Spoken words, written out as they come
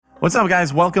What's up,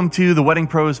 guys? Welcome to the Wedding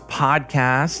Pros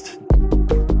podcast.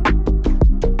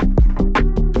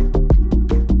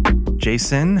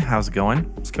 Jason, how's it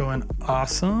going? It's going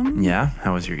awesome. Yeah,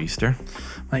 how was your Easter?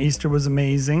 My Easter was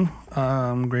amazing.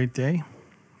 Great day.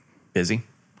 Busy?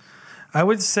 I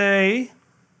would say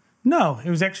no. It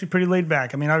was actually pretty laid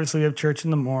back. I mean, obviously we have church in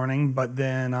the morning, but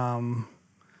then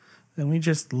we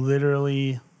just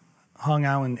literally hung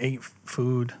out and ate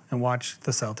food and watched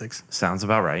the Celtics. Sounds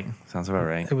about right.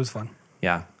 It was fun.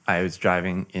 Yeah, I was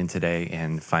driving in today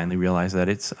and finally realized that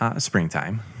it's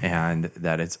springtime and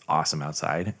that it's awesome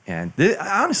outside. And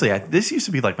honestly, this used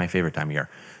to be like my favorite time of year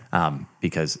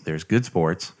because there's good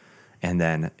sports, and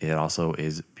then it also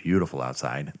is beautiful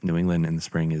outside. New England in the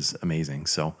spring is amazing.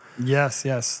 So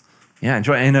yes. Yeah,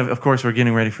 enjoy. And of course, we're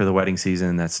getting ready for the wedding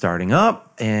season that's starting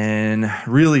up and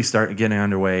really start getting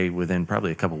underway within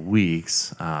probably a couple of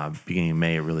weeks. Beginning of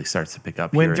May, it really starts to pick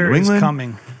up here in New England. Winter is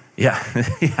coming. Yeah,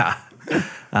 yeah.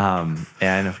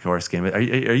 And of course, are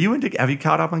you into? Have you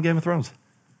caught up on Game of Thrones?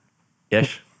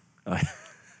 Ish.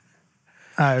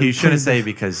 You shouldn't say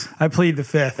because I plead the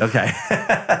fifth. Okay.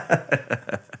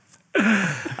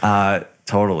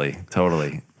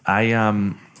 Totally.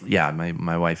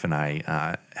 My wife and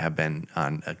I have been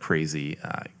on a crazy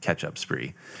catch-up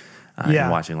spree in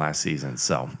watching last season.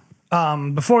 So,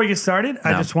 before we get started,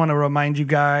 I just want to remind you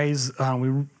guys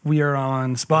we are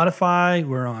on Spotify,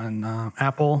 we're on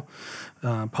Apple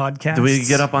Podcasts. Do we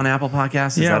get up on Apple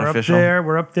Podcasts? Is that official?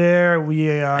 We're up there.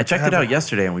 I checked it out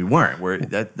yesterday and we weren't.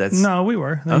 No, we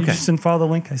were. Okay. You just didn't follow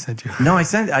the link I sent you. No,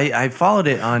 I followed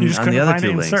it on the other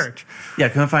two links. Search. Yeah,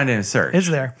 couldn't find it in search. It's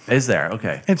there.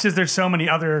 Okay. It's just there's so many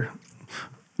other.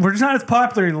 We're just not as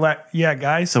popular yet,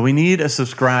 guys. So we need a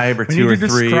subscribe or two or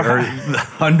three or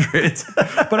hundreds.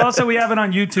 But also we have it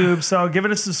on YouTube, so give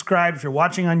it a subscribe. If you're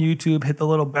watching on YouTube, hit the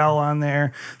little bell on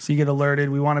there so you get alerted.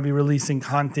 We want to be releasing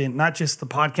content, not just the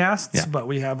podcasts, but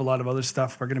we have a lot of other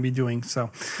stuff we're going to be doing.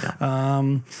 So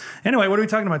anyway, what are we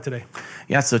talking about today?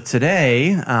 Yeah, so today,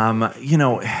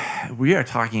 we are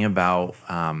talking about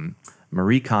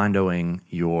Marie Kondoing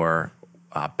your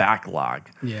backlog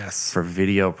for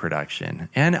video production.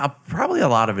 And probably a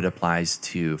lot of it applies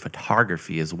to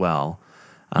photography as well.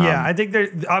 I think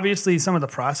obviously some of the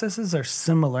processes are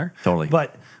similar. Totally.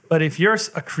 But if you're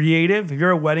a creative, if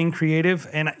you're a wedding creative,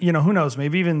 and who knows,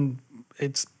 maybe even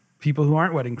it's people who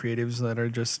aren't wedding creatives that are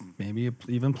just maybe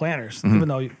even planners. Mm-hmm. Even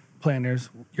though planners,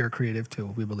 you're creative too.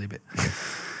 We believe it.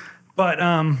 But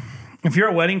if you're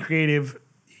a wedding creative,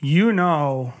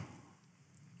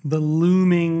 the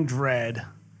looming dread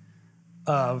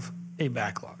of a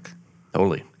backlog.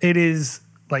 Totally. It is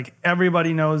like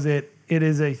everybody knows it. It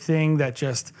is a thing that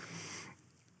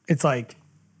it's like,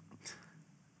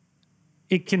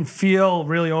 it can feel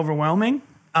really overwhelming.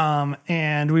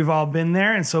 And we've all been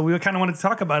there. And so we kind of wanted to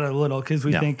talk about it a little because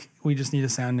we think we just need a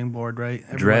sounding board, right?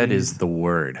 Dread is the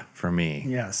word for me.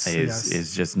 Yes.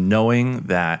 Is just knowing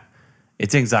that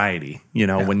it's anxiety.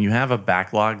 When you have a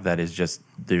backlog that is just,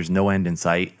 there's no end in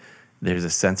sight, there's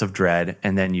a sense of dread.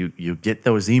 And then you get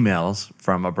those emails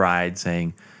from a bride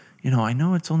saying, I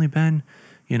know it's only been,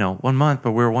 1 month,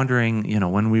 but we're wondering,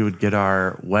 when we would get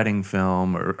our wedding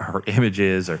film or our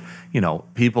images or,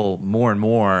 people more and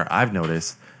more, I've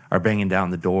noticed, are banging down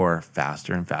the door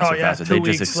faster and faster and faster. They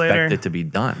just expect it to be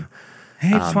done. Hey,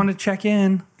 just want to check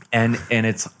in. And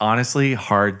it's honestly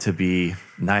hard to be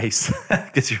nice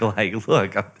because you're like,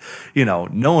 look,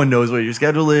 no one knows what your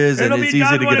schedule is, and it's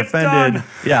easy to get offended.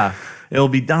 Yeah, it'll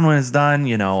be done when it's done.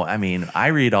 I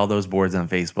read all those boards on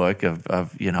Facebook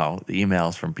of the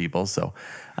emails from people. So,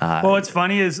 what's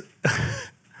funny is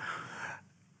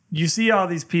you see all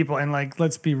these people, and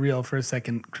let's be real for a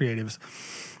second, creatives.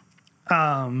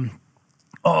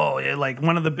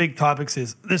 One of the big topics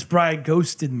is this bride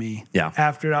ghosted me. Yeah.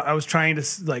 After I was trying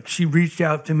to, she reached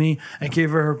out to me. I gave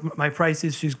her my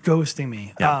prices. She's ghosting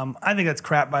me. Yeah. I think that's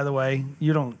crap, by the way.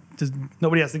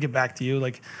 Nobody has to get back to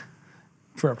you,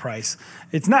 for a price.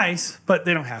 It's nice, but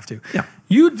they don't have to. Yeah.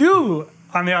 You do,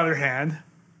 on the other hand,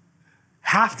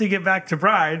 have to get back to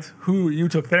brides who you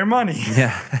took their money.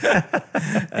 Yeah.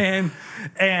 and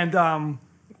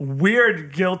we're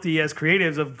guilty as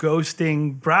creatives of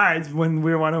ghosting brides when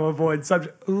we want to avoid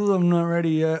subject. Ooh, I'm not ready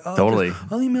yet.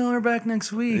 I'll email her back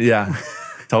next week. Yeah,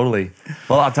 totally.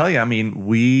 Well, I'll tell you,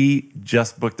 we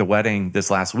just booked a wedding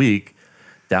this last week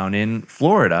down in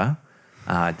Florida,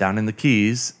 down in the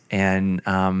Keys. And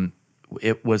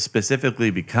it was specifically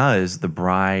because the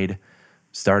bride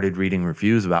started reading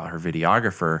reviews about her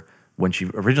videographer. When she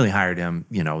originally hired him,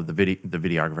 the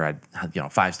videographer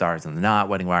had 5 stars on the Knot,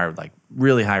 Wedding Wire,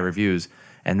 really high reviews.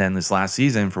 And then this last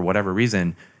season, for whatever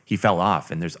reason, he fell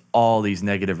off. And there's all these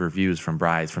negative reviews from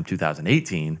brides from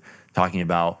 2018 talking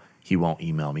about he won't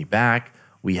email me back.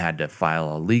 We had to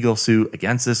file a legal suit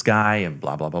against this guy and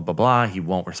blah, blah, blah, blah, blah. He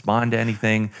won't respond to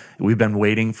anything. We've been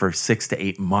waiting for 6 to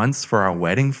 8 months for our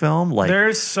wedding film. Like,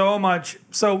 there's so much.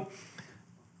 So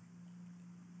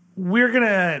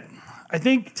I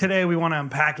think today we want to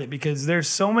unpack it because there's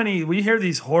so many, we hear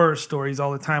these horror stories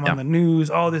all the time on the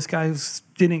news. Oh, this guy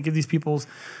didn't give these people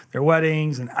their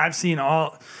weddings. And I've seen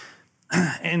all,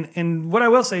 and what I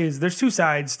will say is there's two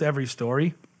sides to every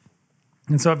story.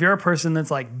 And so if you're a person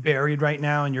that's like buried right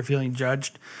now and you're feeling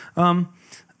judged,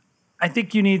 I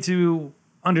think you need to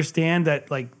understand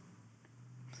that like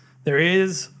there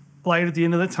is light at the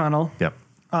end of the tunnel. Yep.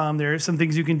 There are some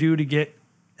things you can do to get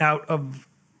out of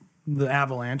the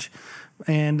avalanche.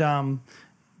 And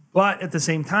but at the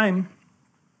same time,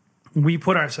 we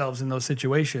put ourselves in those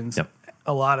situations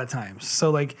a lot of times.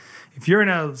 So like if you're in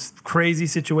a crazy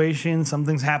situation,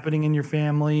 something's happening in your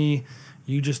family,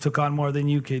 you just took on more than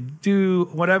you could do,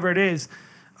 whatever it is,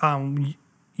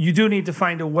 you do need to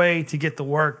find a way to get the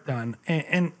work done.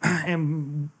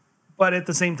 But at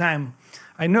the same time,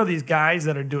 I know these guys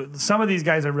that are doing, some of these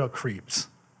guys are real creeps,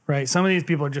 right? Some of these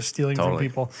people are just stealing from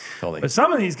people. Totally. But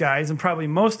some of these guys, and probably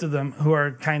most of them who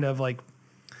are kind of like,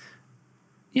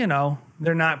 you know,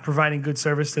 they're not providing good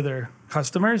service to their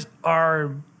customers,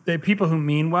 they're people who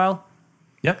mean well.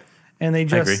 Yep. And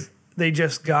they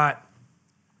just got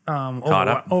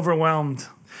overwhelmed.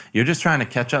 You're just trying to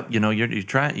catch up. You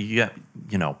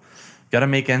know, got to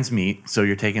make ends meet. So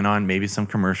you're taking on maybe some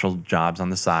commercial jobs on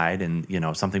the side, and you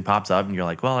know something pops up, and you're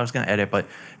like, well, I was going to edit, but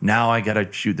now I got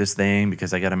to shoot this thing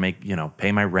because I got to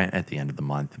pay my rent at the end of the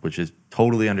month, which is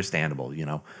totally understandable. You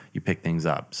know, you pick things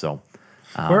up. So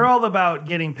we're all about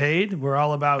getting paid. We're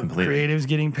all about creatives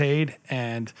getting paid,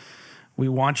 and we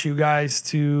want you guys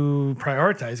to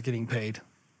prioritize getting paid.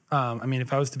 I mean,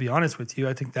 if I was to be honest with you,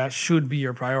 I think that should be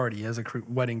your priority as a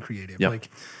wedding creative. Yep. Like,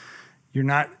 you're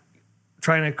not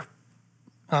trying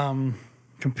to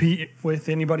compete with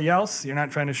anybody else. You're not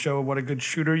trying to show what a good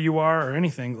shooter you are or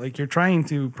anything. Like, you're trying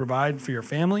to provide for your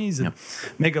families and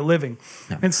make a living.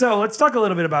 Yep. And so let's talk a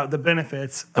little bit about the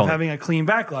benefits of having a clean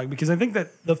backlog, because I think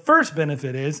that the first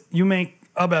benefit is you make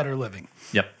a better living.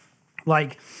 Yep.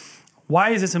 Like, why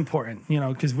is this important? You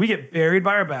know, because we get buried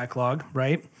by our backlog,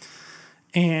 right?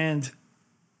 And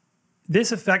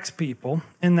this affects people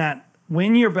in that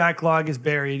when your backlog is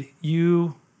buried,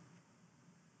 you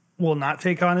will not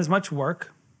take on as much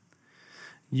work.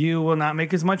 You will not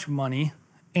make as much money.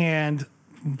 And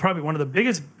probably one of the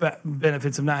biggest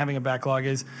benefits of not having a backlog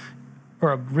is,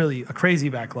 or a crazy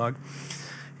backlog,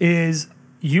 is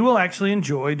you will actually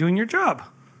enjoy doing your job.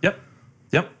 Yep.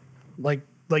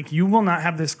 Like you will not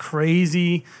have this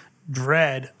crazy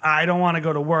dread. I don't want to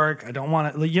go to work. I don't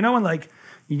want to, you know, when like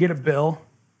you get a bill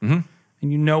and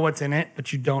you know what's in it,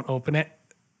 but you don't open it.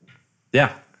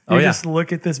 Yeah. You just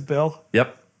look at this bill.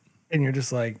 Yep. And you're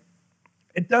just like,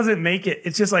 it doesn't make it.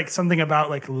 It's just like something about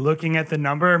like looking at the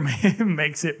number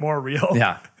makes it more real.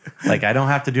 Yeah. Like I don't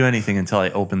have to do anything until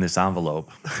I open this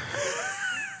envelope.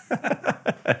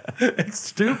 It's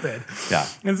stupid. Yeah.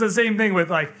 It's the same thing with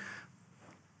like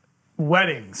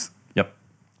weddings. Yep.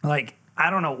 Like, I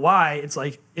don't know why. It's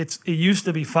like it used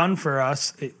to be fun for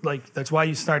us. That's why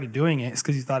you started doing it. It's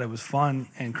because you thought it was fun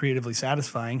and creatively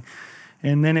satisfying,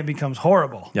 and then it becomes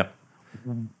horrible. Yep.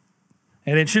 And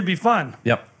it should be fun.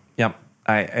 Yep.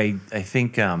 I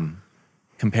think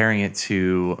comparing it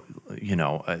to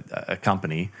a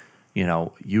company,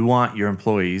 you want your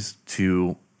employees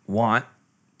to want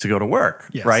to go to work,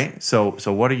 right? So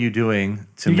what are you doing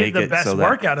to make get it the best so that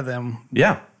work out of them?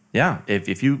 Yeah.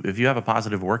 If you have a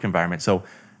positive work environment, so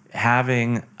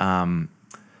having,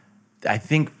 I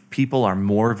think people are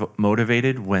more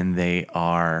motivated when they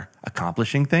are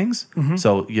accomplishing things. Mm-hmm.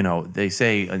 So they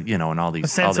say in all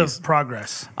these of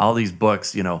progress, all these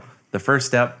books, the first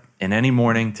step in any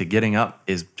morning to getting up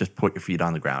is just put your feet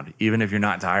on the ground. Even if you're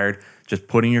not tired, just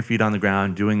putting your feet on the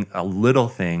ground, doing a little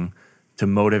thing to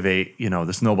motivate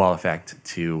the snowball effect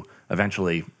to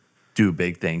eventually do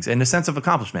big things and a sense of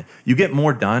accomplishment. You get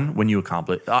more done when you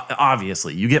accomplish.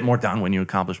 Obviously, you get more done when you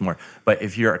accomplish more. But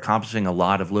if you're accomplishing a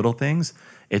lot of little things,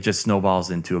 it just snowballs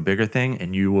into a bigger thing,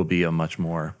 and you will be a much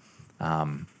more,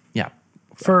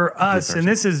 For us, person. And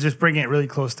this is just bringing it really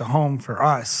close to home for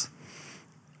us.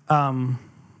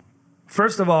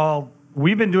 First of all,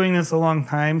 we've been doing this a long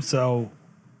time, so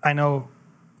I know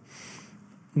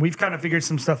we've kind of figured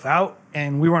some stuff out,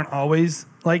 and we weren't always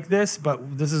like this,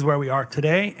 but this is where we are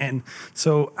today. And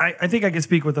so I think I can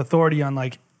speak with authority on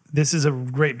like, this is a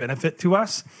great benefit to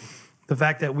us. The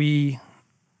fact that we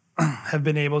have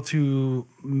been able to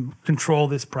control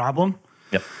this problem.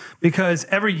 Yep. Because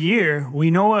every year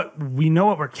we know what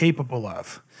we're capable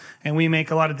of, and we make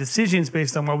a lot of decisions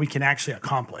based on what we can actually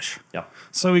accomplish. Yep.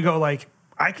 So we go like,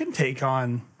 I can take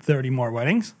on 30 more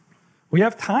weddings. We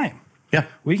have time. Yeah.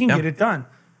 We can get it done.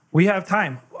 We have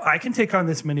time. I can take on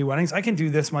this many weddings. I can do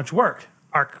this much work.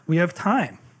 We have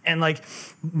time. And like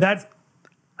that's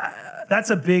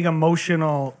a big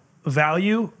emotional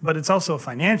value, but it's also a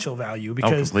financial value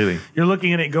because you're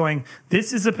looking at it going,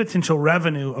 this is a potential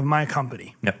revenue of my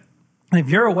company. Yep. And if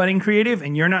you're a wedding creative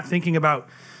and you're not thinking about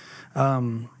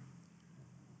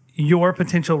your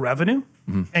potential revenue,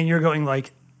 and you're going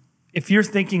like, if you're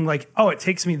thinking like, oh, it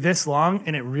takes me this long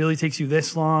and it really takes you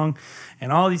this long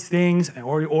and all these things,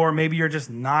 or maybe you're just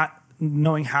not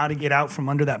knowing how to get out from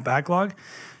under that backlog,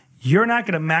 you're not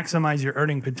going to maximize your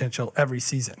earning potential every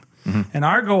season. And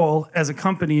our goal as a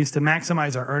company is to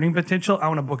maximize our earning potential. I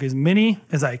want to book as many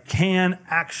as I can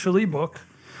actually book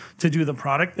to do the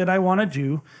product that I want to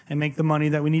do and make the money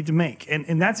that we need to make.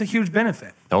 And that's a huge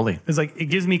benefit. Totally. It's like, it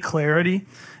gives me clarity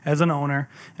as an owner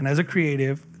and as a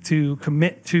creative to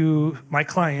commit to my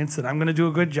clients that I'm going to do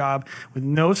a good job with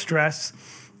no stress,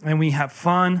 and we have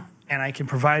fun, and I can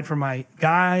provide for my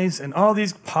guys and all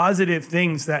these positive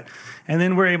things and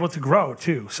then we're able to grow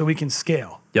too, so we can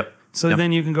scale. Yep. So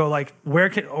then you can go like, where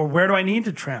do I need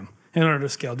to trim in order to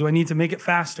scale? Do I need to make it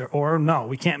faster? Or no,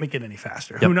 we can't make it any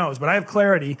faster. Who knows? But I have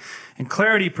clarity, and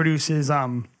clarity produces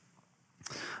a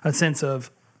sense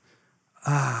of,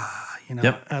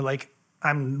 like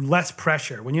I'm less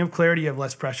pressure. When you have clarity, you have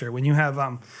less pressure. When you have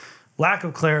lack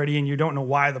of clarity and you don't know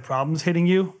why the problem's hitting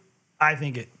you, I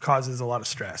think it causes a lot of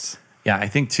stress. Yeah, I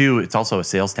think too, it's also a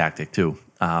sales tactic too.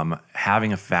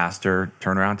 Having a faster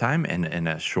turnaround time and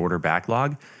a shorter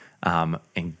backlog,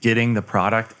 and getting the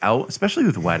product out, especially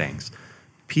with weddings,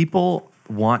 people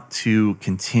want to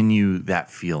continue that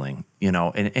feeling,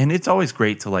 and it's always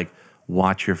great to like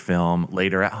watch your film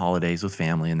later at holidays with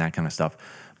family and that kind of stuff.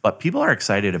 But people are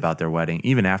excited about their wedding.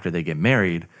 Even after they get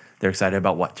married, they're excited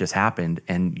about what just happened.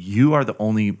 And you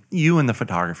and the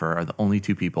photographer are the only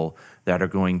two people that are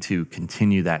going to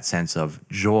continue that sense of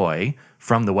joy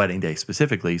from the wedding day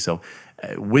specifically. So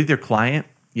with your client,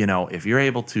 if you're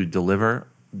able to deliver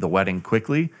the wedding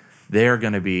quickly, they're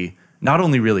going to be not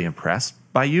only really impressed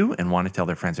by you and want to tell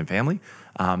their friends and family,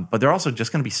 but they're also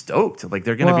just going to be stoked. Like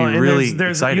they're going to be really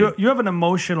excited. You have an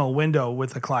emotional window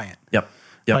with a client. Yep.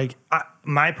 Like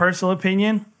my personal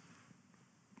opinion,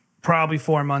 probably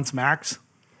 4 months max.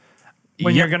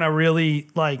 When you're gonna really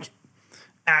like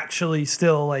actually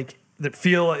still like that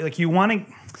feel like you want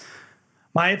to.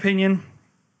 My opinion,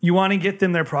 you want to get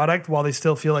them their product while they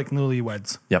still feel like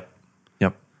newlyweds. Yep.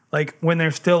 Like when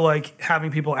they're still like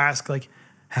having people ask like,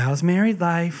 "How's married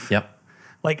life?" Yep.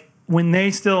 Like when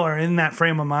they still are in that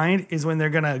frame of mind is when they're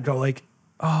gonna go like,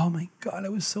 oh my God,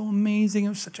 it was so amazing. It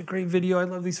was such a great video. I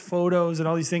love these photos and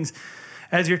all these things.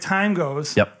 As your time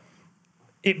goes,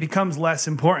 it becomes less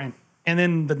important. And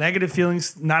then the negative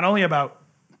feelings, not only about,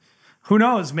 who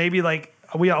knows, maybe like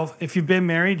if you've been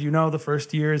married, the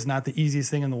first year is not the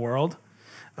easiest thing in the world.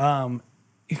 I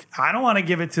don't want to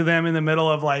give it to them in the middle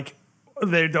of like,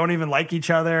 they don't even like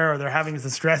each other or they're having the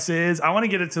stresses. I want to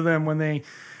get it to them when they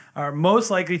are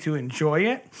most likely to enjoy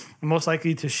it, most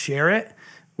likely to share it,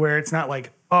 where it's not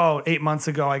like, oh, 8 months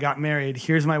ago I got married.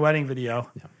 Here's my wedding video.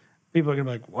 Yeah. People are going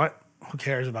to be like, what? Who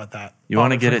cares about that? You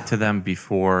want to get it to them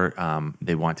before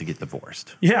they want to get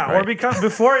divorced. Yeah, right? Or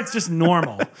before it's just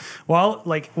normal.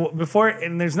 Before,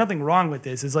 and there's nothing wrong with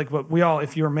this. It's like what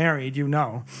if you're married,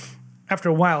 after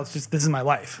a while, it's just, this is my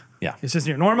life. Yeah. It's just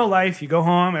your normal life. You go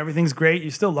home, everything's great. You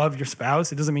still love your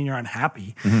spouse. It doesn't mean you're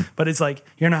unhappy. But it's like,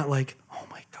 you're not like, oh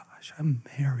my gosh, I'm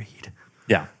married.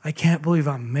 Yeah. I can't believe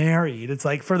I'm married. It's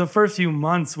like for the first few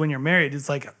months when you're married, it's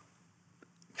like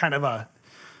kind of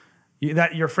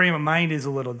that your frame of mind is a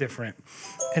little different.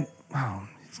 And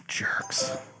these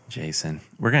jerks. Jason,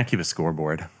 we're going to keep a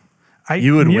scoreboard.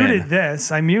 You would muted win.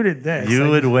 This. I muted this. You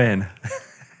would win.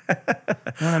 I'm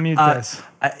going to mute this.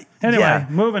 Anyway,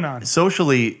 moving on.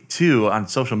 Socially, too, on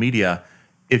social media,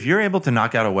 if you're able to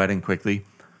knock out a wedding quickly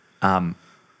and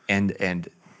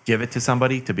give it to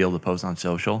somebody to be able to post on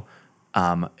social,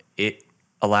 it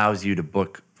allows you to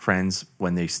book friends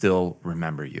when they still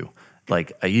remember you.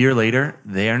 Like a year later,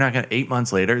 8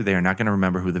 months later, they are not going to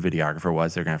remember who the videographer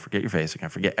was. They're going to forget your face. They're going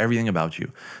to forget everything about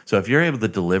you. So if you're able to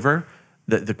deliver,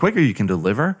 the quicker you can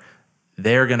deliver,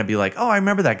 they're going to be like, oh, I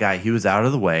remember that guy. He was out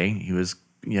of the way. He was,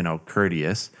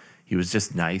 courteous. He was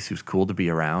just nice. He was cool to be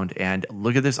around. And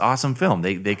look at this awesome film.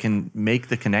 They can make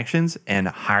the connections and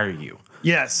hire you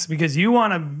Yes, because you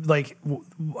want to, like,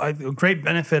 a great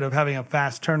benefit of having a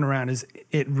fast turnaround is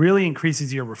it really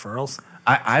increases your referrals.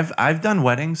 I've done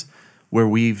weddings where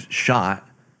we've shot,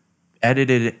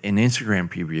 edited an Instagram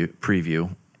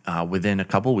preview within a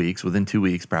couple weeks, within 2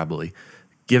 weeks probably,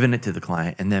 given it to the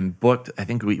client, and then booked. I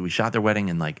think we shot their wedding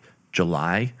in like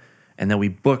July, and then we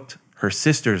booked her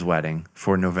sister's wedding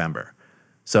for November.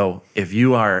 So if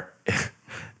you are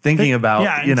thinking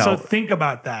about, so think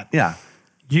about that. Yeah.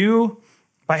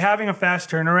 By having a fast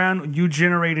turnaround, you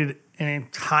generated an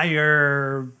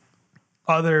entire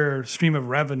other stream of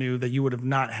revenue that you would have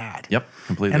not had. Yep,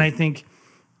 completely. And I think,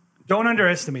 don't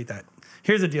underestimate that.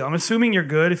 Here's the deal. I'm assuming you're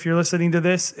good if you're listening to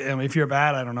this. If you're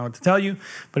bad, I don't know what to tell you.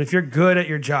 But if you're good at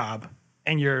your job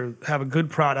and you have a good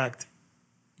product,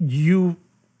 you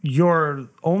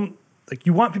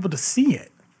want people to see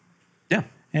it. Yeah.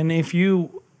 And if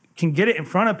you can get it in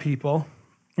front of people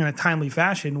in a timely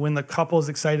fashion, when the couple is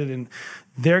excited, and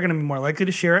they're going to be more likely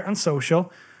to share it on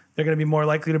social, they're going to be more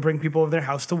likely to bring people over their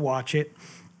house to watch it.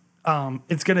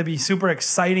 It's going to be super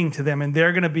exciting to them, and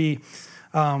they're going to be.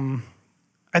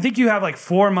 I think you have like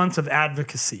 4 months of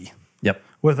advocacy. Yep.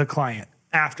 With a client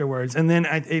afterwards, and then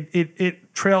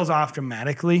it trails off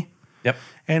dramatically. Yep.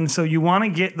 And so you want to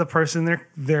get the person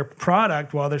their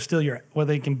product while they're still while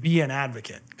they can be an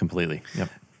advocate. Completely. Yep.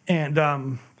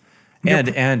 And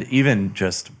and even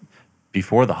just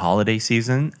before the holiday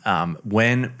season,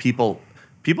 when people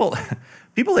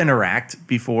interact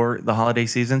before the holiday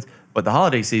seasons, but the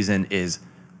holiday season is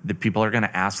the people are going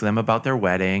to ask them about their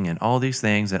wedding and all these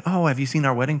things. And, have you seen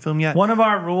our wedding film yet? One of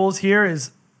our rules here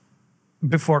is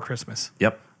before Christmas.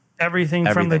 Yep. Everything.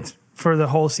 For the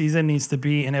whole season needs to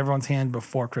be in everyone's hand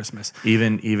before Christmas.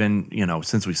 Even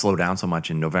since we slow down so much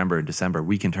in November and December,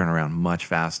 we can turn around much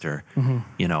faster,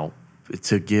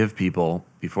 to give people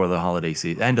before the holiday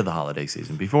season, end of the holiday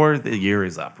season, before the year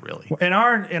is up, really. In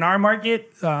our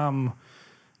market,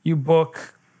 you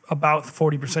book about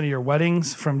 40% of your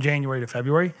weddings from January to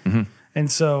February. Mm-hmm. And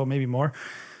so maybe more,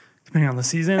 depending on the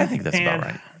season. I think that's about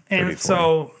right. 30, and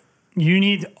so you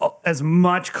need as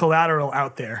much collateral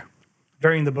out there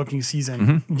during the booking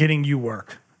season, getting you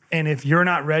work. And if you're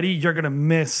not ready, you're going to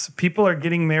miss. People are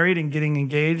getting married and getting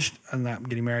engaged. I'm not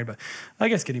getting married, but I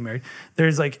guess getting married.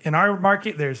 There's like, in our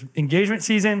market, there's engagement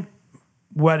season,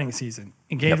 wedding season,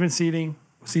 engagement season,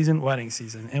 wedding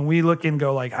season. And we look and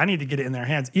go like, I need to get it in their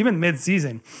hands. Even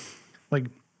mid-season, like,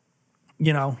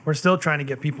 we're still trying to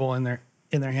get people in their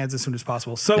hands as soon as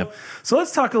possible. So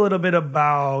let's talk a little bit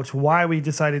about why we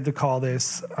decided to call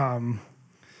this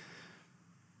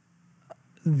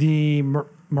the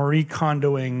Marie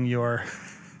Kondoing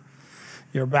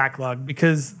your backlog,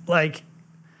 because like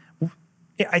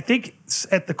I think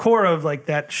at the core of like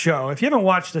that show, if you haven't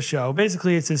watched the show,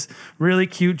 basically it's this really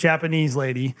cute Japanese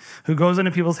lady who goes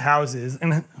into people's houses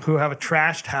and who have a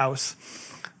trashed house.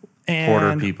 And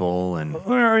hoarder people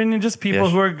and just people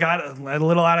who are got a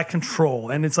little out of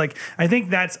control. And it's like, I think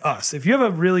that's us. If you have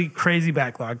a really crazy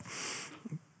backlog,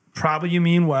 probably you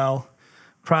mean well.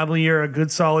 Probably you're a good,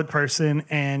 solid person,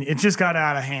 and it just got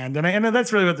out of hand. And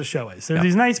that's really what the show is. There's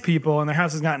these nice people, and their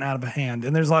house has gotten out of hand,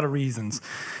 and there's a lot of reasons.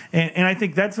 And I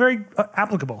think that's very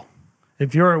applicable.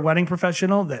 If you're a wedding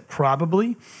professional, that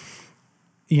probably,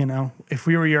 if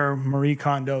we were your Marie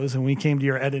Kondos and we came to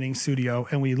your editing studio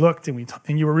and we looked and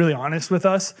you were really honest with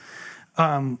us,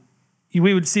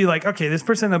 we would see like, okay, this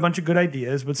person had a bunch of good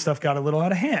ideas, but stuff got a little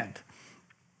out of hand.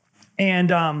 And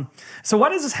so why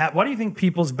does this happen? Why do you think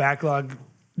people's backlog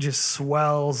just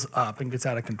swells up and gets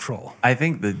out of control? I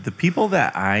think the people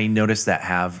that I notice that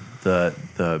have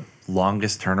the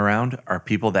longest turnaround are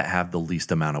people that have the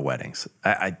least amount of weddings.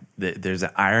 There's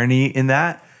an irony in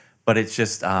that, but it's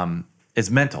just it's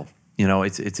mental.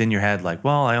 It's in your head like,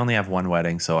 well, I only have one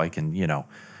wedding, so I can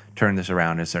turn this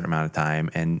around in a certain amount of time,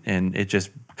 and it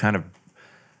just kind of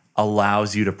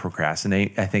allows you to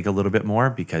procrastinate, I think, a little bit more,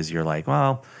 because you're like,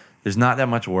 well, there's not that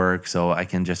much work, so I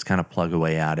can just kind of plug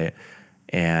away at it.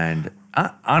 And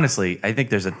honestly, I think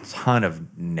there's a ton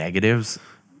of negatives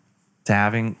to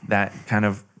having that kind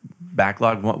of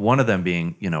backlog. One of them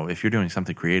being, if you're doing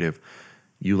something creative,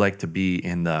 you like to be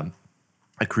in a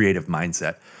creative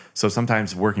mindset. So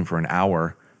sometimes working for an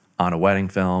hour on a wedding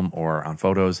film or on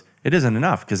photos, it isn't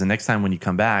enough, because the next time when you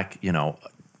come back,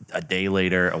 a day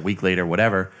later, a week later,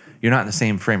 whatever, you're not in the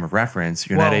same frame of reference.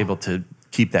 You're not able to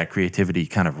keep that creativity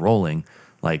kind of rolling.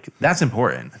 Like, that's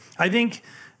important. I think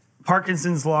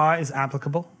Parkinson's law is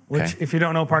applicable, which if you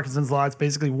don't know Parkinson's law, it's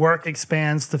basically work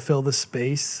expands to fill the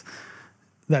space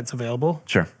that's available.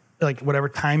 Sure. Like whatever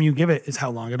time you give it is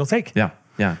how long it'll take. Yeah.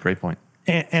 Yeah. Great point.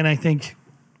 And I think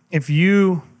if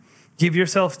you give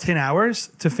yourself 10 hours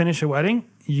to finish a wedding,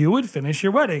 you would finish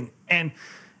your wedding. And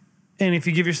if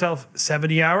you give yourself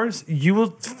 70 hours, you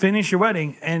will finish your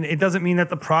wedding. And it doesn't mean that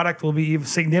the product will be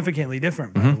significantly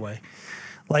different, by the way.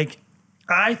 Like,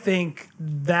 I think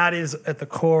that is at the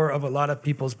core of a lot of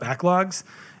people's backlogs,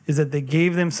 is that they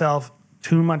gave themselves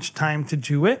too much time to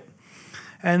do it.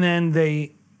 And then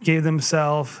they gave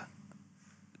themselves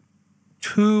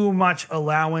too much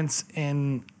allowance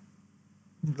in,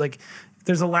 like,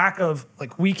 there's a lack of,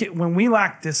 like, when we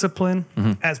lack discipline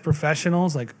as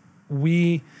professionals, like,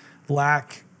 we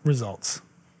lack results.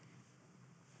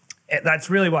 And that's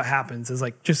really what happens, is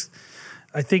like, just,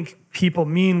 I think people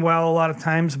mean well a lot of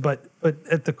times, but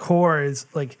at the core is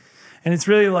like, and it's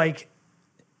really like,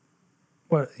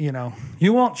 what, you know,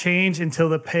 you won't change until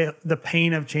the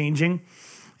pain of changing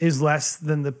is less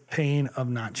than the pain of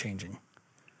not changing.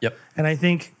 Yep. And I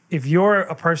think if you're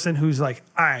a person who's like,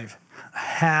 I've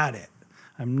had it,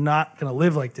 I'm not going to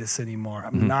live like this anymore.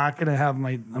 I'm not going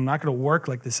to work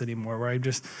like this anymore, where I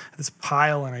just this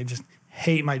pile and I just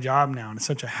hate my job now and it's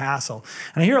such a hassle.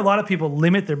 And I hear a lot of people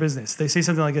limit their business. They say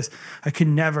something like this, I could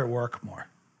never work more.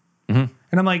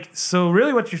 And I'm like, so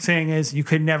really what you're saying is you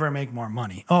could never make more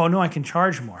money. Oh, no, I can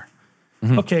charge more.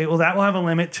 Okay, well, that will have a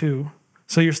limit too.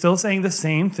 So you're still saying the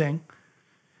same thing,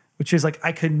 which is like,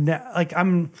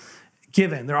 I'm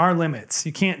given, there are limits.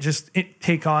 You can't just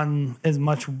take on as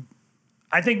much.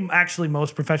 I think actually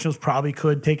most professionals probably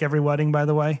could take every wedding, by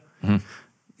the way.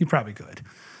 You probably could.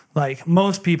 Like,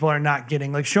 most people are not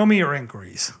getting, like, show me your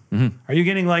inquiries. Are you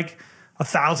getting like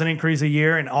 1,000 inquiries a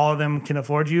year and all of them can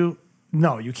afford you?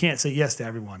 No, you can't say yes to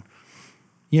everyone.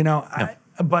 You know,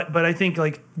 but I think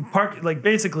like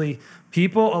basically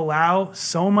people allow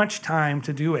so much time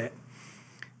to do it,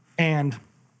 and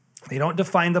they don't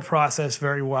define the process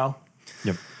very well.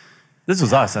 Yep. This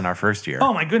was us in our first year.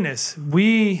 Oh my goodness.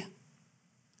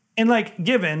 And like,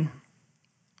 given,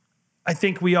 I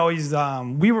think we always,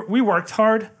 we worked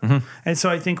hard. And so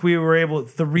I think we were able,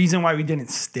 the reason why we didn't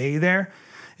stay there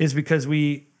is because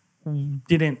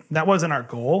that wasn't our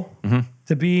goal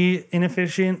to be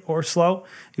inefficient or slow.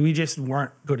 We just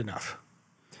weren't good enough.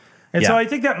 And so I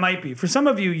think that might be, for some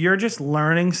of you, you're just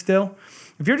learning still.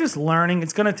 If you're just learning,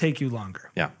 it's going to take you longer.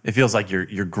 Yeah. It feels like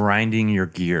you're grinding your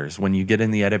gears. When you get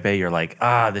in the edit bay, you're like,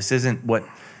 this isn't what,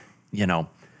 you know,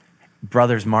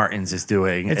 Brothers Martins is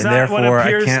doing. It's and therefore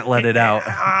I can't let it out.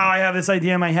 I have this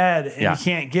idea in my head and you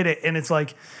can't get it. And it's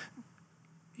like,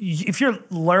 if you're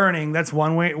learning, that's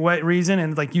one reason.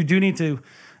 And like, you do need to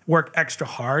work extra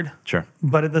hard. Sure.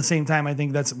 But at the same time, I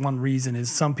think that's one reason is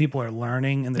some people are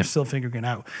learning and they're still figuring it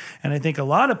out. And I think a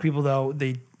lot of people, though,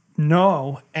 they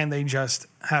know and they just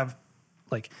have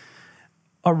like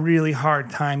a really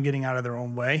hard time getting out of their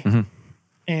own way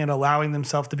and allowing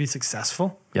themselves to be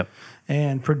successful. Yep.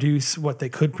 And produce what they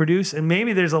could produce. And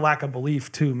maybe there's a lack of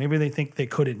belief too. Maybe they think they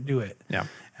couldn't do it. Yeah.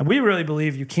 And we really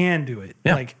believe you can do it.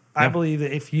 Yeah. Like, I believe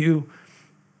that if you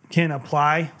can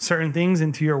apply certain things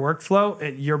into your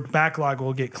workflow, your backlog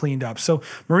will get cleaned up. So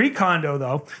Marie Kondo,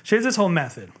 though, she has this whole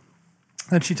method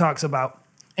that she talks about.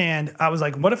 And I was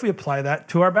like, what if we apply that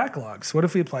to our backlogs? What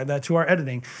if we apply that to our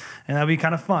editing? And that'd be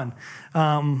kind of fun.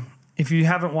 If you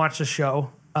haven't watched the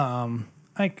show,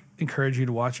 I encourage you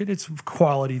to watch it. It's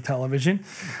quality television.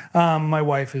 My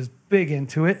wife is big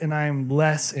into it, and I'm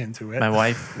less into it. My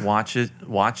wife watched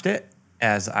it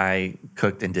as I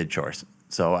cooked and did chores.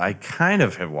 So I kind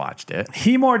of have watched it.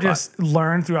 He more just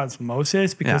learned through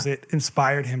osmosis because it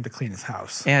inspired him to clean his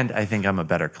house. And I think I'm a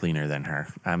better cleaner than her.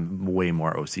 I'm way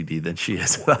more OCD than she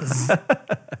is.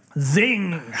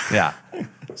 Zing! Yeah.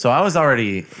 So I was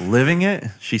already living it.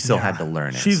 She still had to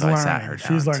learn it. She's learning. I sat her down.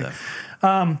 She's learning.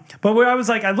 But where I was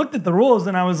like, I looked at the rules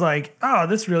and I was like, oh,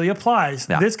 this really applies.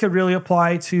 Yeah. This could really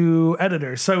apply to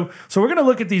editors. So we're going to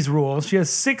look at these rules. She has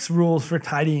 6 rules for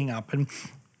tidying up. And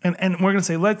we're going to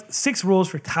say, 6 rules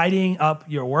for tidying up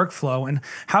your workflow. And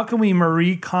how can we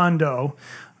Marie Kondo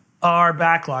our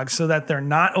backlogs so that they're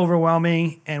not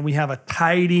overwhelming and we have a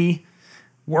tidy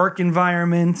work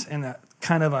environment and a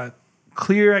kind of a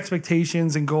clear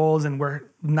expectations and goals, and we're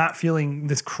not feeling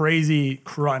this crazy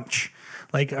crunch.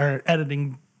 Like, our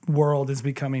editing world is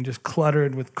becoming just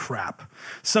cluttered with crap.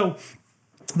 So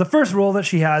the first rule that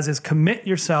she has is commit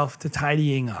yourself to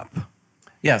tidying up.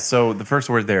 Yeah, so the first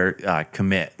word there,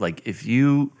 commit. Like, if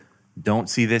you don't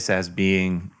see this as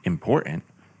being important,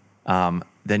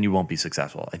 then you won't be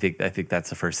successful. I think that's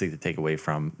the first thing to take away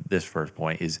from this first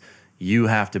point is you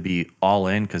have to be all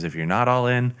in, because if you're not all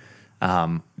in,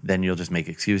 then you'll just make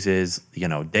excuses. You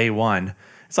know, day one,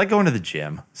 it's like going to the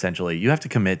gym, essentially. You have to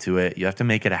commit to it. You have to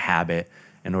make it a habit.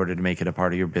 in order to make it a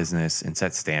part of your business and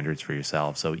set standards for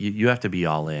yourself. So you have to be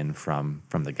all in from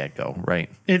the get-go, right?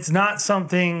 It's not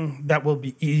something that will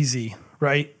be easy,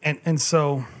 right? And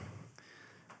so,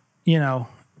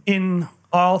 in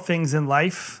all things in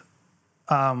life,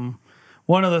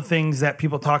 one of the things that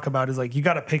people talk about is like, you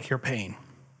got to pick your pain.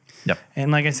 Yep.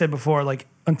 And like I said before, like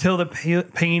until the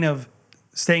pain of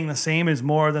staying the same is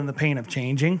more than the pain of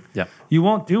changing, yep, you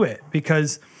won't do it,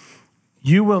 because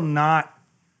you will not,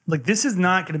 like, this is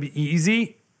not going to be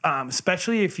easy,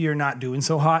 especially if you're not doing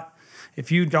so hot.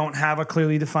 If you don't have a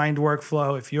clearly defined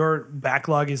workflow, if your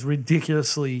backlog is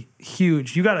ridiculously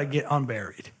huge, you got to get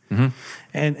unburied. Mm-hmm.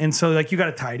 And so, like, you got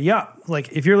to tidy up.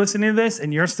 Like, if you're listening to this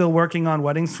and you're still working on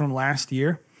weddings from last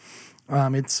year,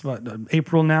 it's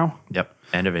April now. Yep,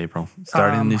 end of April,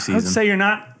 starting the new season. I'd say you're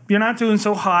not doing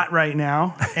so hot right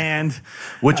now, and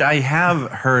which I have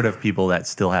heard of people that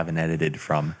still haven't edited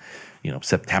from,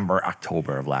 September,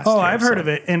 October of last year. Oh, I've heard of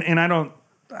it, and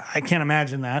I can't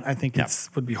imagine that. I think it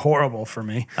would be horrible for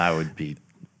me. I would be,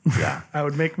 yeah. I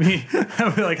would be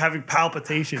like having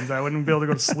palpitations. I wouldn't be able to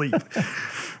go to sleep.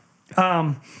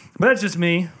 But that's just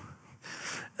me.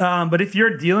 But if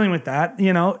you're dealing with that,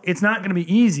 it's not going to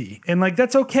be easy, and like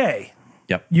that's okay.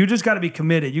 Yep. You just got to be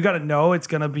committed. You got to know it's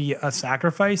going to be a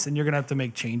sacrifice, and you're going to have to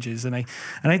make changes. And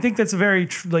I think that's very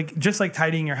just like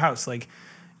tidying your house. Like,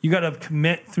 you got to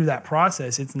commit through that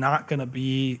process. It's not going to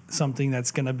be something that's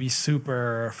going to be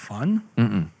super fun.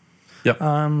 Mm-mm.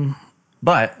 Yep.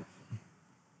 But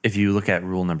if you look at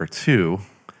rule number 2,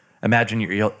 imagine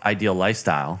your ideal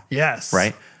lifestyle. Yes.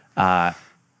 Right.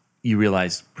 You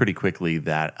realize pretty quickly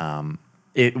that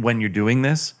when you're doing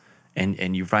this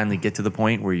and you finally get to the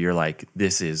point where you're like,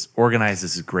 this is organized,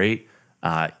 this is great,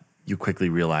 you quickly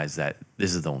realize that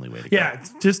this is the only way to go. Yeah,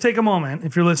 just take a moment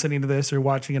if you're listening to this or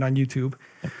watching it on YouTube,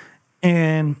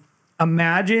 and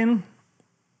imagine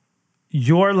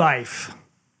your life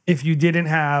if you didn't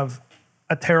have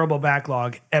a terrible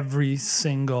backlog every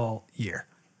single year.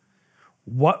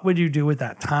 What would you do with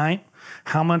that time?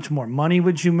 How much more money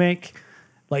would you make?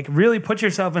 Like, really put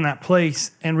yourself in that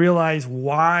place and realize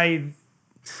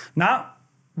not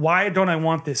why don't I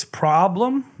want this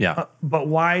problem? Yeah. But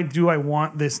why do I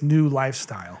want this new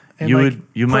lifestyle? And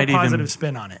you might put a positive even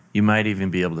spin on it. You might even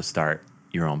be able to start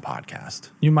your own podcast.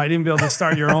 You might even be able to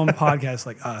start your own podcast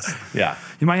like us. Yeah.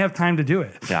 You might have time to do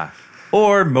it. Yeah.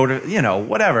 Or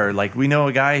whatever. Like, we know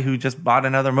a guy who just bought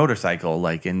another motorcycle,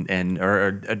 like,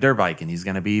 or a dirt bike, and he's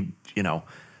going to be,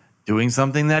 doing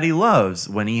something that he loves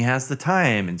when he has the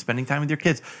time, and spending time with your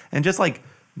kids, and just like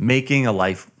making a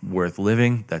life worth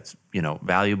living that's,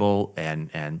 valuable.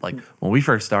 And like, when we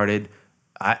first started,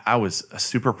 I was a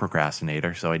super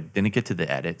procrastinator, so I didn't get to the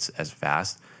edits as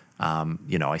fast.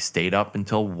 I stayed up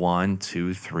until 1,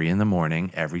 2, 3 in the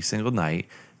morning every single night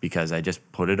because I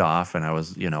just put it off, and I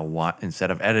was,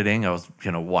 instead of editing, I was,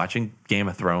 watching Game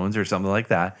of Thrones or something like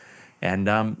that. And,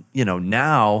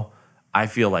 now I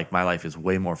feel like my life is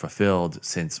way more fulfilled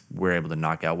since we're able to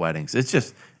knock out weddings. It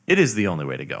is the only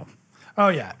way to go. Oh,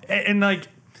 yeah. And like,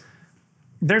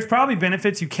 there's probably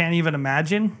benefits you can't even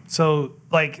imagine. So,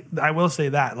 like, I will say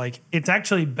that, like, it's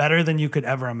actually better than you could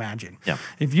ever imagine. Yeah.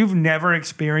 If you've never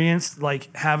experienced,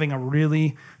 like, having a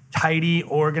really tidy,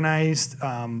 organized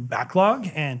backlog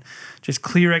and just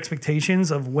clear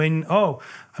expectations of when, I'm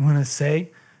going to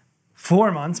say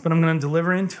 4 months, but I'm going to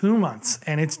deliver in 2 months,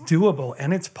 and it's doable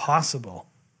and it's possible.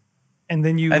 And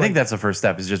then I think that's the first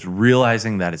step, is just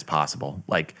realizing that it's possible.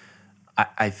 Like,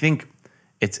 I think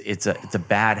it's a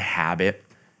bad habit.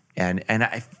 And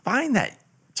I find that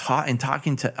in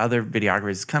talking to other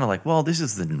videographers, it's kind of like, well, this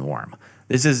is the norm.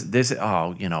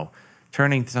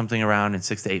 Turning something around in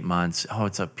 6 to 8 months,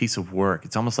 it's a piece of work.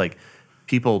 It's almost like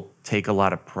people take a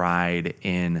lot of pride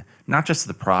in not just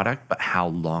the product, but how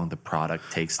long the product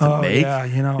takes to make. Yeah,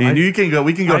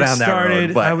 we can go down that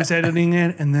road. But I was editing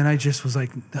it, and then I just was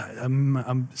like,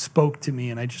 spoke to me,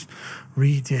 and I just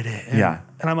redid it. And,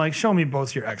 and I'm like, show me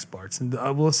both your exports, and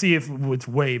we'll see if it's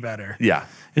way better. Yeah.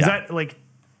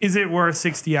 Is it worth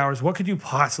 60 hours? What could you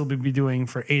possibly be doing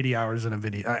for 80 hours in a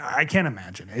video? I can't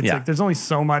imagine. It's like there's only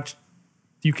so much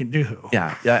you can do.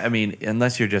 Yeah. I mean,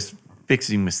 unless you're just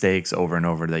fixing mistakes over and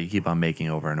over that you keep on making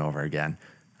over and over again.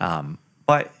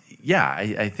 But yeah,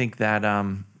 I think that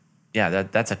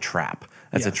that's a trap.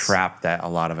 That's a trap that a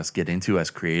lot of us get into as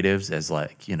creatives, as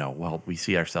like, we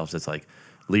see ourselves as like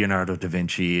Leonardo da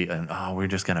Vinci, and we're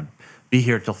just gonna be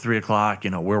here till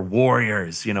 3:00. We're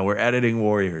warriors. We're editing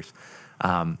warriors.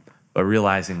 But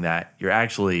realizing that you're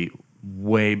actually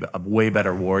a way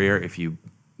better warrior if you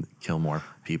kill more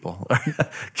people,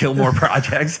 kill more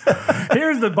projects.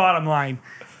 Here's the bottom line.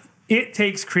 It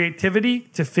takes creativity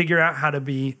to figure out how to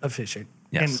be efficient.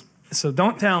 Yes. And so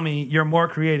don't tell me you're more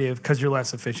creative because you're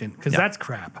less efficient, because that's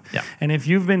crap. Yeah. And if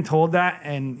you've been told that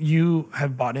and you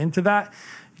have bought into that,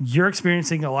 you're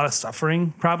experiencing a lot of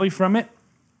suffering probably from it.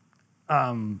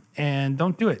 And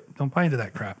don't do it. Don't buy into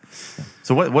that crap.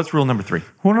 So what's rule number 3?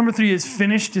 Rule number 3 is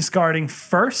finish discarding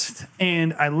first.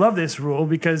 And I love this rule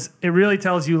because it really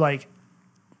tells you, like,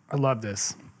 I love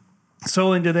this.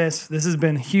 So into this. This has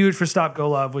been huge for Stop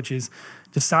Go Love, which is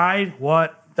decide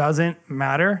what doesn't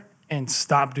matter and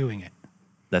stop doing it.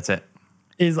 That's it.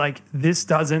 Is like, this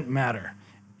doesn't matter.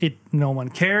 No one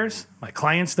cares. My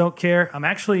clients don't care. I'm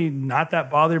actually not that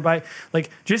bothered by it. Like,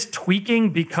 just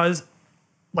tweaking because,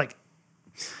 like,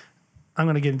 I'm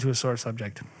going to get into a sore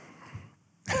subject.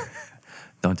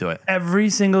 Don't do it. Every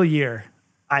single year,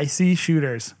 I see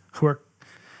shooters who are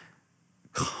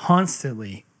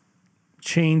constantly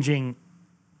changing,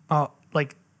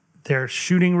 like, their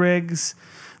shooting rigs,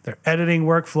 their editing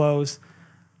workflows.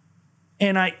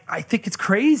 And I think it's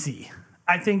crazy.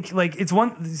 I think, like, it's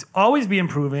always be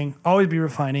improving, always be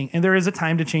refining, and there is a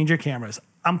time to change your cameras.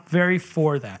 I'm very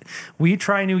for that. We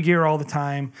try new gear all the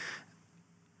time.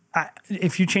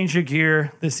 If you change your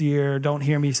gear this year, don't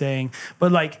hear me saying,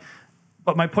 but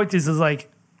my point is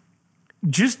like,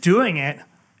 just doing it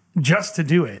just to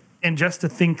do it and just to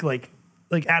think like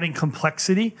adding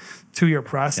complexity to your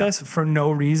process for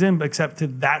no reason except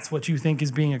that's what you think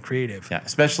is being a creative. Yeah,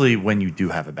 especially when you do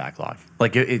have a backlog.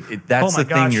 Like that's the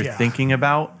thing you're thinking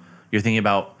about. You're thinking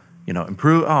about,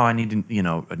 improve. Oh, I need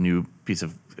a new piece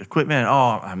of equipment.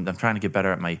 Oh, I'm trying to get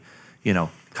better at my,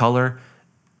 color.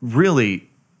 Really,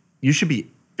 you should be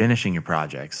finishing your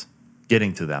projects,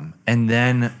 getting to them, and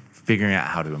then figuring out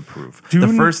how to improve. The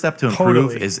first step to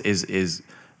improve is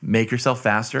make yourself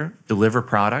faster, deliver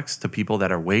products to people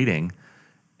that are waiting,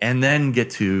 and then get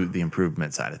to the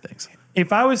improvement side of things.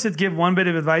 If I was to give one bit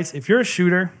of advice, if you're a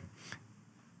shooter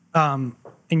and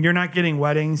you're not getting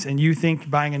weddings and you think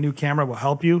buying a new camera will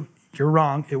help you, you're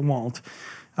wrong. It won't.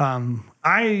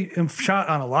 I am shot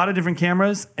on a lot of different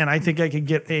cameras, and I think I could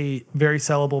get a very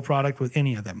sellable product with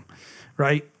any of them,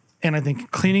 right? And I think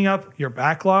cleaning up your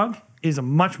backlog is a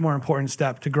much more important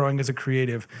step to growing as a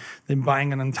creative than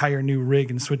buying an entire new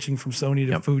rig and switching from Sony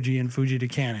to Fuji and Fuji to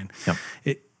Canon.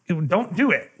 Don't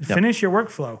do it. Finish your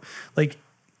workflow.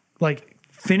 Like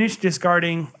finish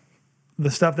discarding the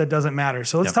stuff that doesn't matter.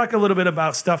 So let's talk a little bit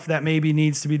about stuff that maybe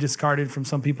needs to be discarded from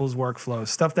some people's workflows.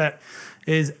 Stuff that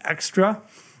is extra,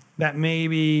 that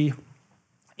maybe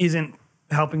isn't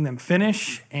helping them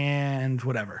finish and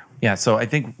whatever. Yeah, so I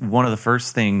think one of the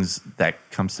first things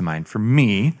that comes to mind for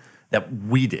me that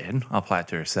we did, I'll apply it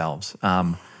to ourselves,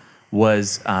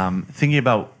 was thinking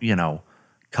about,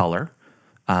 color.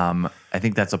 I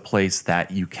think that's a place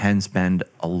that you can spend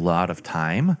a lot of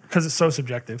time. Because it's so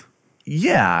subjective.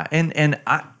 Yeah, and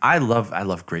I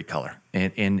love great color.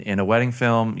 In a wedding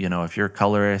film, if you're a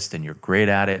colorist and you're great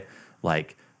at it,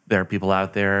 like there are people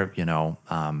out there,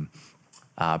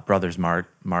 Brothers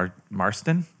Martins.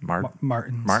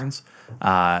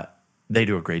 They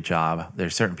do a great job.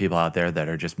 There's certain people out there that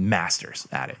are just masters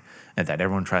at it and that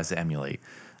everyone tries to emulate.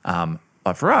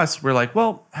 But for us, we're like,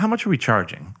 well, how much are we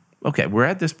charging? Okay, we're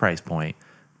at this price point.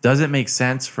 Does it make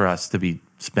sense for us to be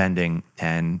spending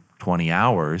 10, 20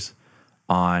 hours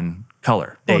on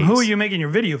color days? Well, who are you making your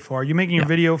video for? Are you making your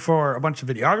video for a bunch of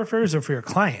videographers or for your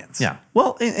clients? Yeah.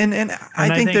 Well, and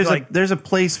I think there's a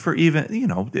place for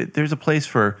there's a place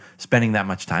for spending that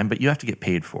much time, but you have to get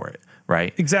paid for it,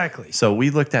 right? Exactly. So we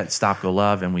looked at Stop Go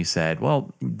Love and we said,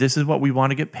 well, this is what we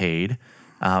want to get paid.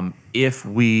 If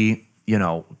we,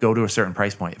 go to a certain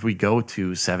price point, if we go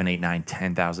to $7,000, $8,000,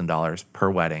 $9,000, $10,000 per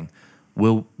wedding,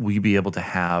 will we be able to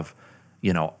have,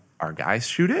 our guys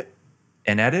shoot it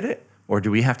and edit it? Or do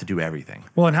we have to do everything?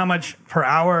 Well, and how much per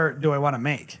hour do I want to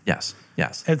make? Yes.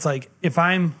 It's like if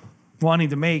I'm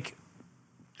wanting to make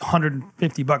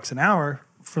 $150 an hour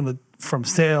from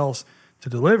sales to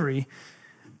delivery,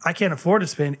 I can't afford to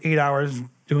spend 8 hours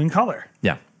doing color.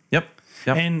 Yeah. Yep.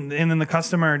 And then the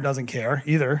customer doesn't care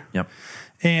either. Yep.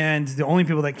 And the only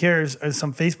people that cares is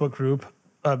some Facebook group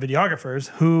of videographers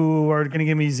who are going to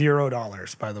give me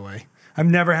 $0, by the way. I've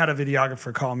never had a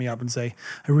videographer call me up and say,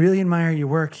 I really admire your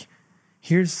work.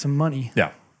 Here's some money.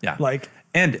 Yeah.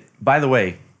 And by the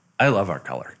way, I love our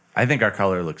color. I think our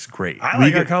color looks great. I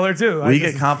like our color too. We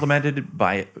get complimented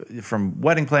from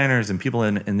wedding planners and people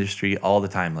in the industry all the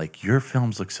time. Like, your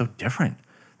films look so different.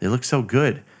 They look so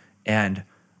good. And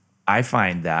I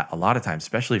find that a lot of times,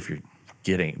 especially if you're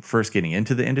first getting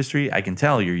into the industry, I can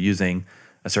tell you're using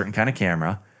a certain kind of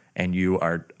camera and you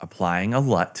are applying a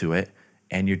LUT to it.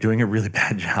 and you're doing a really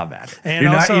bad job at it. And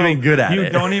you're also, not even good at it. You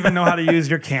don't even know how to use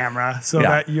your camera, so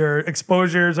that your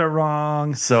exposures are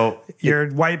wrong. So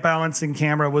your white balancing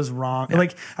camera was wrong. Yeah.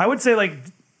 Like I would say, like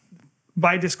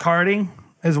by discarding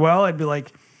as well, I'd be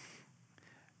like,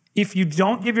 if you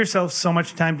don't give yourself so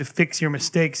much time to fix your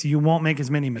mistakes, you won't make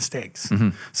as many mistakes. Mm-hmm.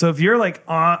 So if you're like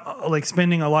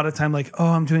spending a lot of time like, oh,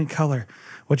 I'm doing color,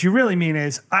 what you really mean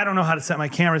is I don't know how to set my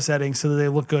camera settings so that they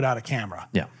look good out of camera.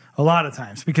 Yeah. A lot of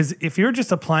times, because if you're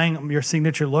just applying your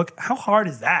signature look, how hard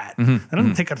is that? Mm-hmm. That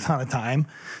doesn't take a ton of time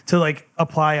to like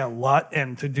apply a LUT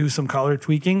and to do some color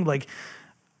tweaking. Like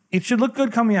it should look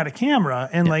good coming out of camera.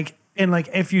 And like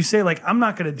if you say like, I'm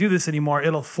not going to do this anymore,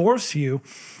 it'll force you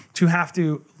to have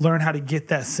to learn how to get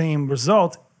that same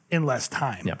result in less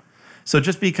time. Yeah. So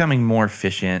just becoming more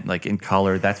efficient, like in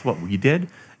color, that's what we did.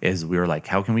 Is we were like,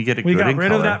 how can we get it good in color? We got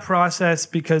rid of that process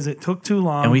because it took too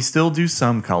long. And we still do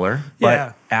some color,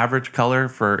 but average color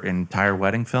for an entire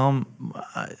wedding film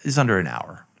is under an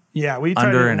hour. Yeah, we try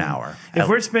under an hour. If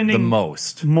we're spending the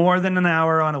most more than an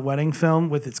hour on a wedding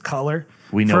film with its color,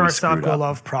 we know for our Stop Go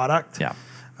Love product, yeah,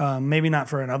 maybe not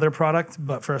for another product,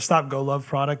 but for a Stop Go Love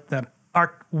product that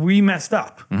we messed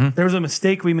up. Mm-hmm. There was a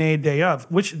mistake we made day of,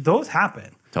 which those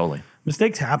happen. Totally.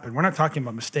 Mistakes happen. We're not talking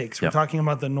about mistakes. We're talking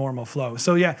about the normal flow.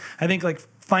 So yeah, I think like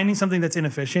finding something that's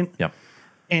inefficient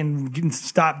and you can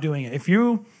stop doing it. If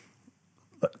you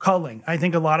culling, I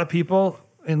think a lot of people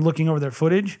in looking over their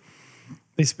footage,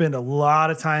 they spend a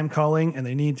lot of time culling and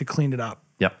they need to clean it up.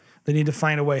 Yep. They need to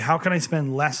find a way. How can I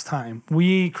spend less time?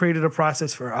 We created a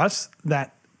process for us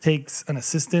that takes an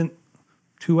assistant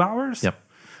 2 hours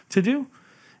to do.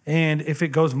 And if it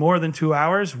goes more than 2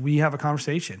 hours, we have a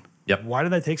conversation. Yep. Why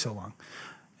did that take so long?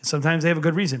 Sometimes they have a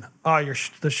good reason. Oh,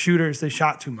 the shooters, they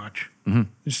shot too much.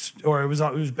 Mm-hmm. Or it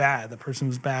was bad. The person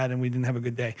was bad and we didn't have a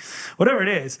good day. Whatever it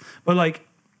is. But like,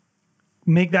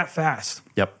 make that fast.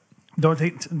 Yep.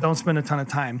 Don't spend a ton of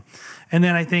time. And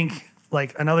then I think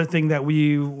like another thing that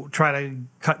we try to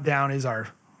cut down is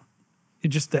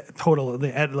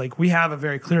like we have a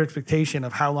very clear expectation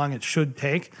of how long it should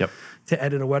take to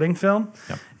edit a wedding film.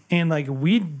 Yep. And like,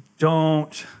 we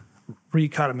don't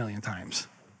recut a million times.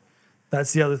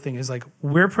 That's the other thing is like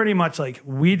we're pretty much like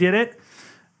we did it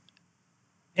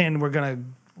and we're gonna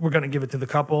give it to the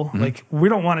couple. Mm-hmm. Like we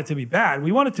don't want it to be bad.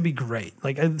 We want it to be great.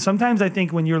 Like sometimes I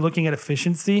think when you're looking at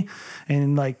efficiency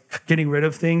and like getting rid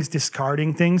of things,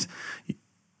 discarding things,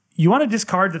 you want to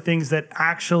discard the things that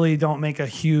actually don't make a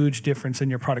huge difference in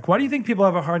your product. Why do you think people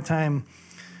have a hard time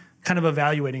kind of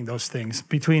evaluating those things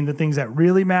between the things that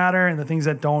really matter and the things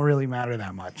that don't really matter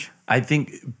that much? I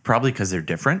think probably because they're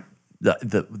different.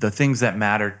 The things that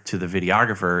matter to the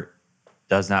videographer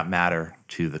does not matter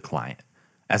to the client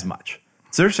as much.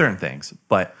 So there's certain things,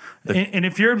 but and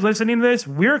if you're listening to this,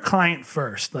 we're client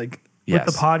first, like with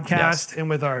the podcast and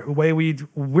with our way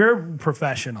we're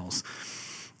professionals.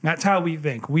 That's how we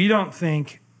think. We don't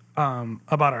think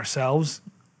about ourselves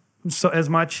so as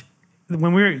much.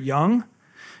 When we were young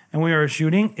and we were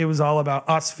shooting, it was all about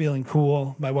us feeling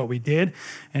cool by what we did.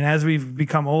 And as we've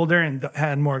become older and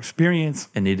had more experience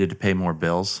and needed to pay more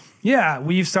bills,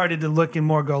 we've started to look and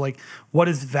more go like, what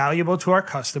is valuable to our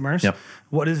customers? Yep.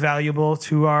 What is valuable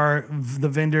to the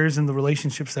vendors and the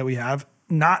relationships that we have?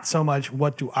 Not so much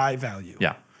what do I value?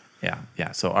 Yeah.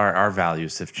 So our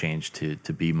values have changed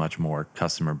to be much more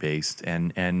customer based,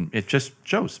 and it just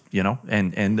shows,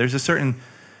 And there's a certain.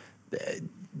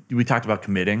 We talked about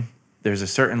committing. There's a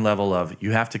certain level of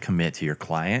you have to commit to your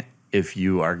client if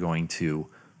you are going to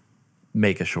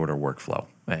make a shorter workflow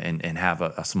and have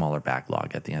a smaller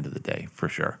backlog at the end of the day, for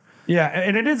sure. Yeah,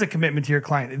 and it is a commitment to your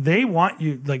client. They want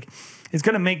you, like, it's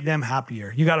going to make them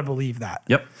happier. You got to believe that.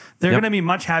 Yep. They're going to be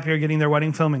much happier getting their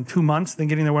wedding film in 2 months than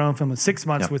getting their wedding film in 6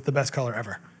 months with the best color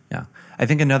ever. Yeah. I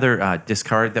think another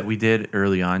discard that we did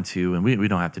early on too, and we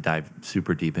don't have to dive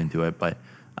super deep into it, but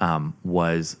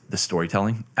was the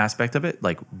storytelling aspect of it.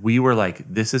 Like we were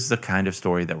like, this is the kind of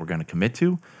story that we're going to commit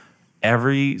to.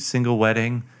 Every single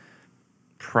wedding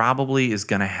probably is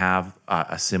going to have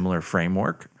a similar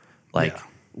framework. Like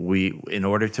we, in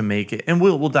order to make it, and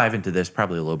we'll dive into this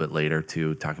probably a little bit later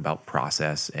to talk about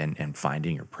process and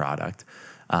finding your product.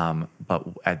 But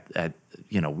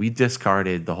we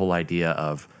discarded the whole idea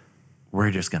of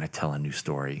we're just going to tell a new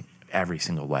story every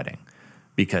single wedding,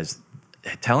 because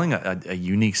telling a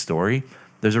unique story,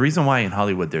 there's a reason why in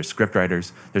Hollywood there's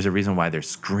scriptwriters, there's a reason why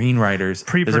there's screenwriters,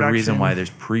 there's a reason why there's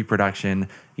pre-production,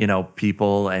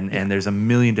 people, and there's a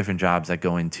million different jobs that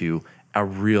go into a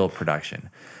real production.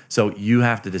 So you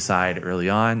have to decide early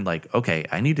on, like, okay,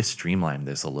 I need to streamline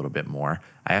this a little bit more.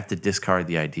 I have to discard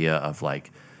the idea of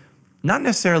not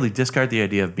necessarily discard the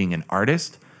idea of being an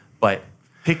artist, but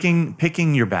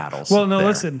picking your battles. Well, no,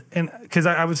 listen, and because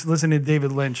I was listening to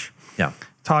David Lynch. Yeah.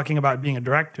 Talking about being a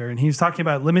director, and he was talking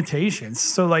about limitations.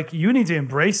 So like you need to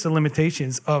embrace the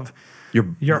limitations of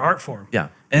your art form. Yeah.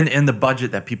 And the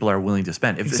budget that people are willing to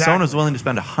spend. If someone is willing to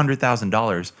spend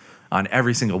 $100,000 on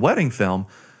every single wedding film,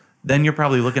 then you're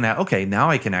probably looking at, okay, now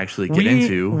I can actually get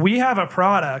into. We have a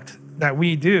product that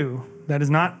we do that is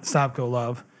not Stop Go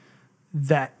Love,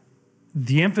 that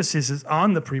the emphasis is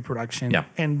on the pre-production,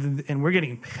 and we're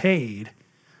getting paid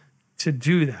to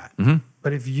do that. Mm-hmm.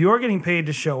 But if you're getting paid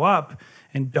to show up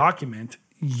and document,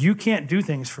 you can't do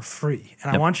things for free.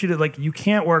 And I want you to, you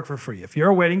can't work for free. If you're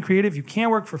a wedding creative, you can't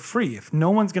work for free. If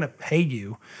no one's going to pay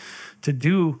you to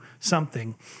do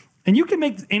something, and you can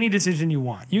make any decision you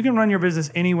want. You can run your business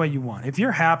any way you want. If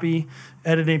you're happy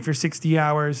editing for 60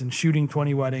 hours and shooting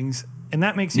 20 weddings, and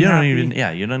that makes you happy.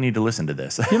 You don't need to listen to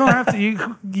this. You don't have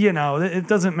to, it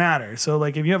doesn't matter. So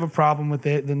if you have a problem with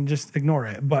it, then just ignore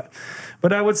it. But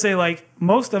I would say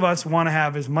most of us want to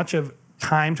have as much of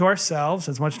time to ourselves,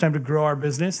 as much time to grow our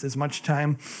business, as much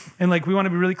time, and we want to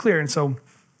be really clear. And so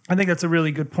I think that's a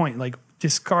really good point.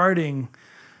 Discarding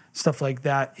stuff like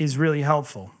that is really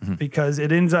helpful because it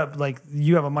ends up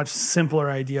you have a much simpler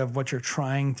idea of what you're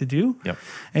trying to do,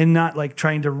 and not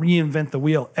trying to reinvent the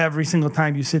wheel every single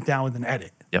time you sit down with an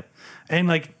edit.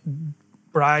 And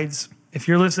brides, if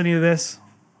you're listening to this,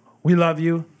 we love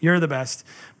you. You're the best.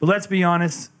 But let's be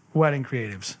honest, wedding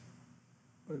creatives.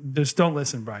 Just don't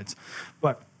listen, brides.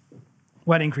 But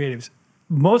wedding creatives,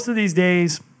 most of these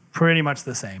days, pretty much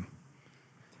the same.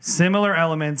 Similar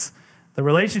elements. The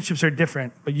relationships are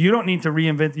different, but you don't need to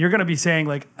reinvent. You're going to be saying,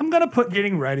 I'm going to put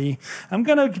getting ready. I'm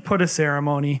going to put a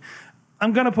ceremony.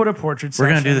 I'm going to put a portrait session.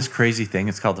 We're going to do this crazy thing.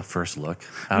 It's called the first look.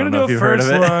 I don't know if you've heard of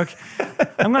it.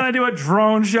 I'm going to do a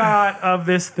drone shot of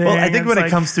this thing. Well, I think when it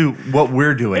comes to what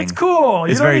we're doing, it's cool.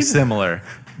 It's very similar.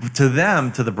 To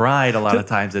them, to the bride, a lot of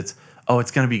times it's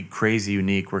going to be crazy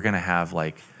unique. We're going to have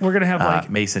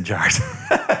mason jars.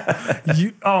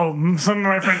 Some of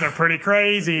my friends are pretty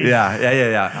crazy. Yeah.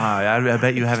 I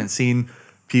bet you haven't seen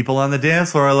people on the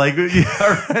dance floor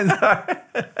our friends are.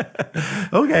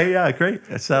 Okay, yeah, great.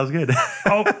 That sounds good.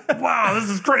 Wow, this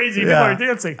is crazy. People are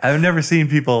dancing. I've never seen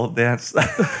people dance.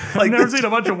 I've never seen a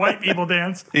bunch of white people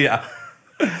dance. Yeah.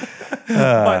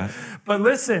 But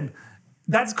listen,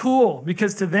 that's cool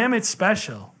because to them it's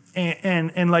special.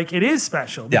 And it is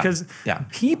special because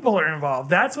people are involved.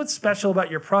 That's what's special about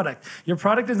your product. Your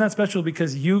product is not special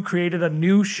because you created a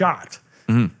new shot.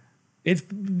 Mm-hmm. It's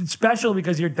special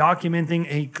because you're documenting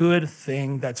a good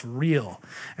thing that's real.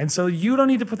 And so you don't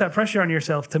need to put that pressure on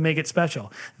yourself to make it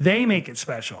special. They make it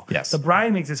special. Yes. The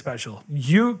bride makes it special.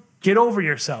 You get over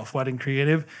yourself, wedding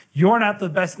creative. You're not the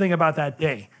best thing about that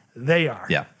day. They are.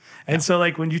 Yeah. And so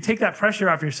when you take that pressure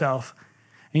off yourself,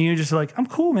 and you're just I'm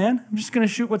cool, man. I'm just going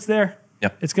to shoot what's there.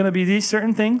 Yep. It's going to be these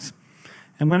certain things.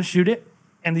 I'm going to shoot it,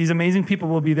 and these amazing people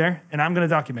will be there, and I'm going to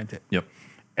document it. Yep.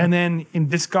 And then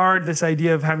discard this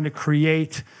idea of having to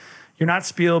create. You're not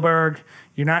Spielberg.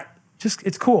 You're not just.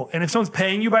 It's cool. And if someone's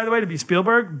paying you, by the way, to be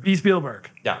Spielberg, be Spielberg.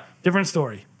 Yeah. Different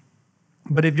story.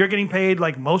 But if you're getting paid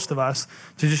like most of us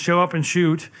to just show up and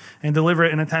shoot and deliver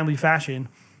it in a timely fashion,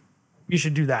 you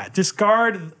should do that.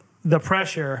 Discard the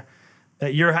pressure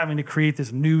that you're having to create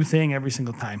this new thing every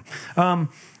single time. And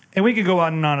we could go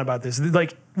on and on about this.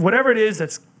 Whatever it is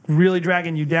that's really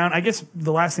dragging you down, I guess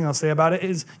the last thing I'll say about it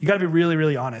is you got to be really,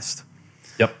 really honest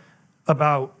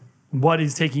about what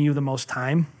is taking you the most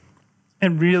time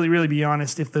and really, really be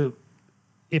honest if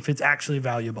it's actually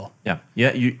valuable. Yeah.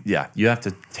 You have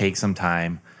to take some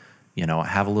time,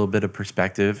 have a little bit of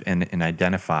perspective and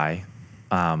identify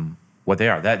what they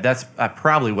are. That's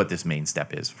probably what this main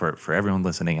step is for everyone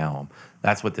listening at home.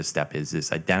 That's what this step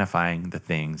is identifying the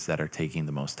things that are taking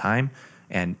the most time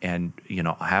and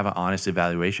have an honest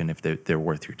evaluation if they're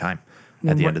worth your time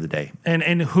at the end of the day.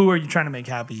 And who are you trying to make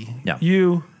happy? Yeah.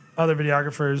 You, other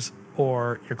videographers,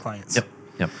 or your clients.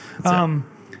 Yep.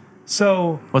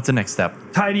 So what's the next step?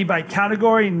 Tidy by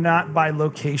category, not by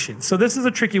location. So this is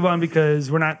a tricky one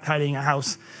because we're not tidying a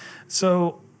house.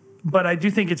 But I do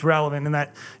think it's relevant in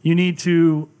that you need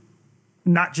to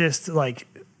not just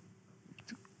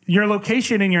your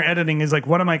location in your editing is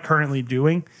what am I currently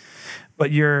doing?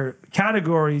 But your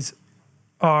categories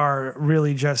are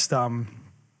really just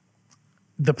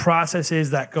the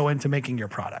processes that go into making your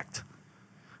product.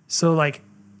 So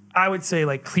I would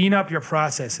say clean up your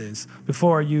processes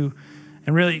before you,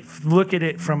 and really look at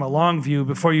it from a long view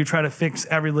before you try to fix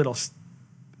every little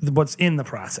what's in the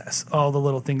process, all the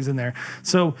little things in there.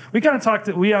 So we kind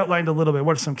of we outlined a little bit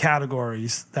what are some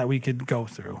categories that we could go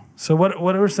through. So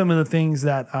what are some of the things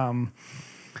that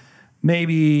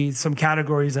maybe some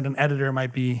categories that an editor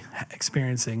might be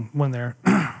experiencing when they're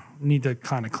need to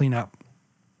kind of clean up.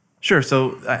 Sure.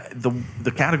 So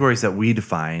the categories that we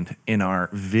defined in our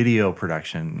video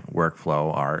production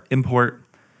workflow are import,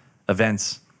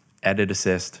 events, edit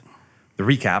assist, the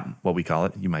recap, what we call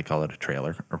it. You might call it a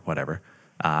trailer or whatever.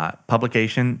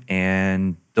 Publication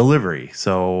and delivery.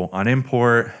 So on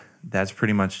import, that's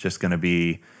pretty much just going to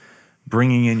be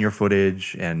bringing in your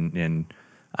footage and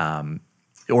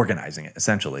organizing it,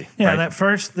 essentially. Yeah, right? that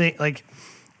first thing, like,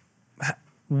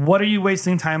 what are you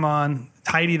wasting time on?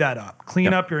 Tidy that up.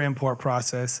 Clean up your import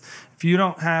process. If you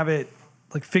don't have it,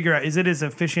 like, figure out, is it as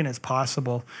efficient as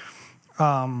possible?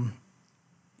 Are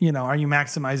you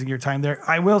maximizing your time there?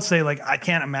 I will say, like, I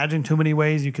can't imagine too many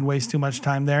ways you can waste too much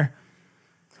time there.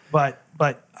 But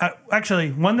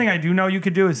actually, one thing I do know you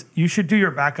could do is you should do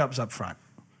your backups up front.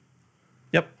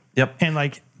 Yep. And,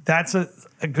 like, that's a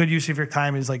good use of your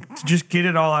time is, like, to just get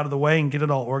it all out of the way and get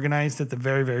it all organized at the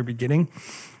very, very beginning.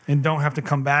 And don't have to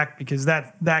come back because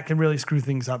that can really screw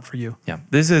things up for you. Yeah,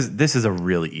 this is a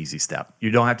really easy step. You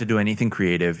don't have to do anything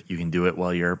creative. You can do it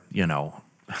while you're,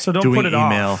 so don't doing put it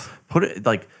email. off. Put it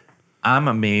like, I'm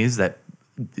amazed that,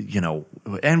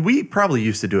 and we probably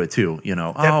used to do it too.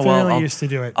 Definitely used to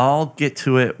do it. I'll get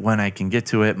to it when I can get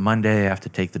to it. Monday, I have to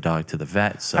take the dog to the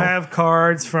vet. So I have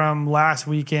cards from last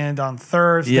weekend on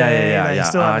Thursday. Yeah.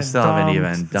 I still haven't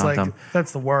even dumped them.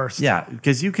 That's the worst. Yeah,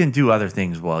 because you can do other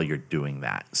things while you're doing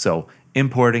that. So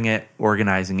importing it,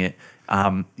 organizing it.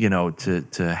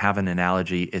 To have an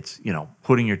analogy, it's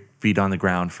putting your feet on the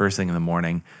ground first thing in the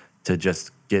morning to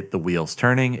just get the wheels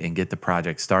turning and get the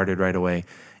project started right away.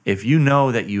 If you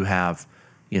know that you have,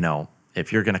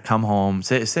 if you're going to come home,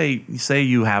 say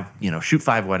you have, shoot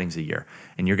 5 weddings a year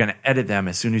and you're going to edit them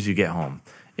as soon as you get home.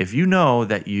 If you know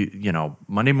that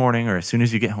Monday morning or as soon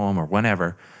as you get home or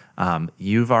whenever,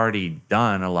 you've already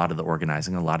done a lot of the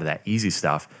organizing, a lot of that easy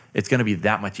stuff, it's going to be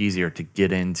that much easier to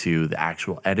get into the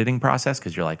actual editing process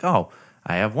because you're like, oh,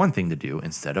 I have one thing to do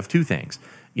instead of 2 things.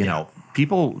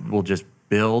 People will just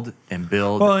build and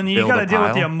build. Well, and you got to deal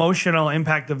with the emotional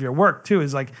impact of your work too.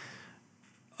 Is like,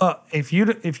 if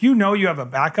you know you have a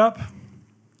backup,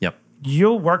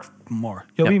 you'll work more.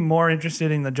 You'll be more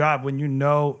interested in the job when you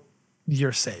know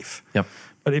you're safe.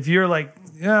 But if you're like,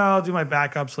 I'll do my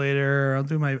backups later. I'll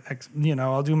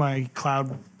do my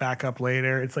cloud backup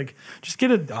later. It's like, just get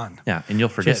it done. Yeah, and you'll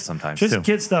forget sometimes too. Just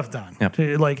get stuff done.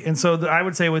 And so I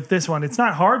would say with this one, it's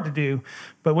not hard to do,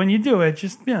 but when you do it,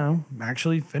 just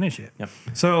actually finish it.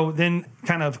 So then,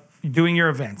 kind of doing your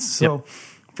events. So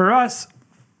for us,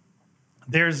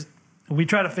 we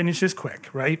try to finish this quick,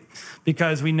 right?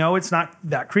 Because we know it's not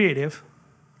that creative.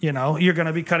 You're going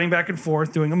to be cutting back and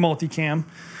forth, doing a multicam.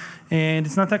 And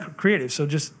it's not that creative. So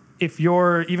just if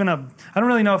you're even I don't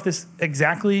really know if this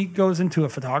exactly goes into a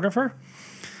photographer,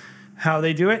 how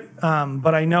they do it.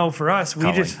 But I know for us,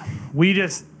 you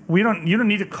don't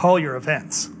need to call your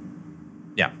events.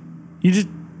 Yeah.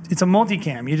 It's a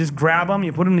multicam. You just grab them,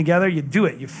 you put them together, you do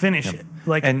it, you finish it.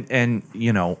 Like, and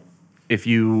if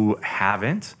you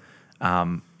haven't,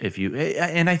 and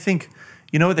I think,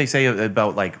 what they say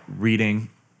about like reading.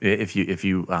 If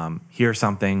you hear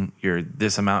something, you're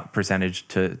this amount percentage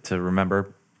to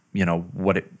remember,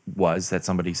 what it was that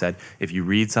somebody said. If you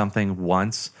read something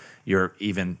once, you're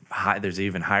even high. There's an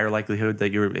even higher likelihood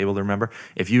that you're able to remember.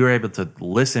 If you were able to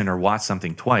listen or watch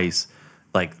something twice,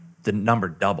 like the number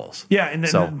doubles. Yeah, and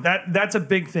that's a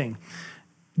big thing.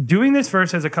 Doing this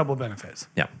first has a couple of benefits.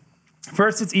 Yeah.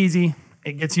 First, it's easy.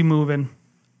 It gets you moving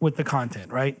with the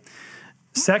content, right?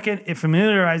 Second, it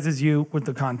familiarizes you with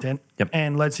the content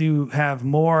and lets you have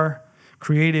more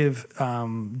creative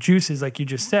juices, like you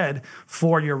just said,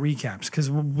 for your recaps. Because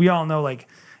we all know, like,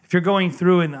 if you're going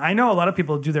through, and I know a lot of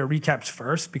people do their recaps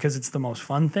first because it's the most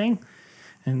fun thing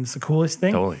and it's the coolest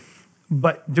thing. Totally.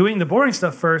 But doing the boring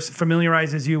stuff first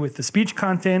familiarizes you with the speech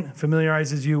content,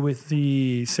 familiarizes you with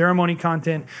the ceremony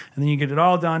content, and then you get it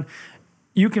all done.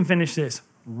 You can finish this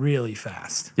really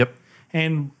fast. Yep.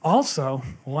 And also,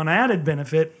 one added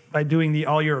benefit by doing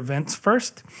all your events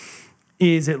first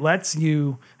is it lets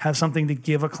you have something to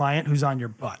give a client who's on your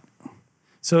butt.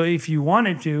 So if you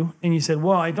wanted to, and you said,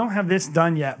 well, I don't have this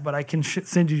done yet, but I can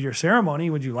send you your ceremony.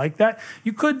 Would you like that?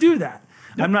 You could do that.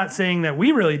 Yep. I'm not saying that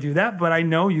we really do that, but I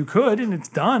know you could, and it's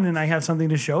done, and I have something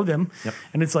to show them. Yep.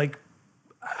 And it's like,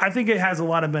 I think it has a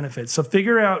lot of benefits. So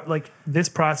figure out like this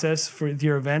process for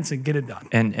your events and get it done.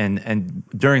 And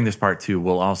during this part too,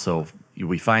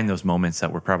 we find those moments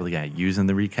that we're probably going to use in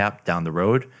the recap down the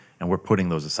road, and we're putting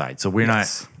those aside. So we're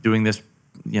not doing this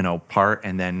part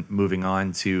and then moving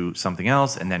on to something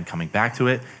else and then coming back to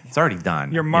it. It's already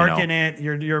done. You're marking it.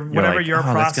 You're whatever like, your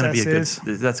process is.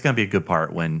 That's going to be a good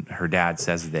part when her dad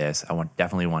says this.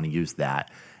 Definitely want to use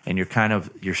that. And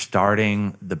you're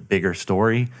starting the bigger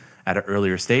story at an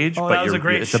earlier stage. Oh, but that was a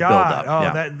great shot.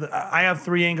 A build-up. I have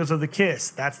 3 angles of the kiss.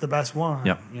 That's the best one.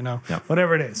 Yep.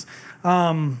 Whatever it is.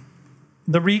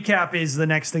 The recap is the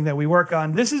next thing that we work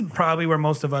on. This is probably where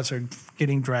most of us are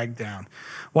getting dragged down.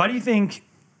 Why do you think?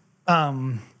 I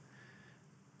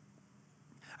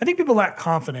think people lack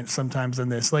confidence sometimes in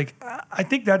this. Like, I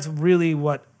think that's really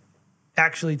what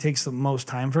actually takes the most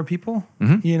time for people.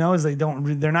 Mm-hmm. Is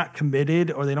they're not committed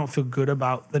or they don't feel good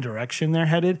about the direction they're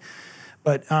headed.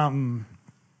 But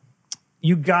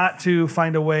you got to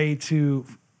find a way to.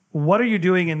 What are you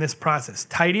doing in this process?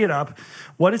 Tidy it up.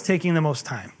 What is taking the most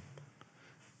time?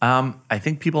 I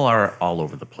think people are all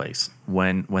over the place.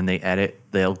 When they edit,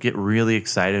 they'll get really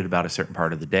excited about a certain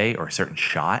part of the day or a certain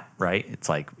shot, right? It's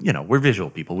like, we're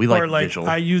visual people. We like visual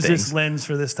I use things. This lens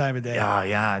for this time of day.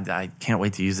 Yeah, I can't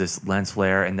wait to use this lens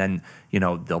flare. And then,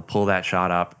 they'll pull that shot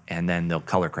up and then they'll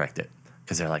color correct it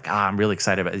because they're like, I'm really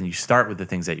excited about it. And you start with the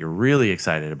things that you're really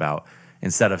excited about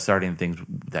instead of starting things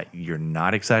that you're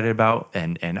not excited about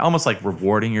and almost like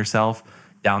rewarding yourself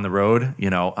down the road,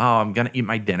 I'm going to eat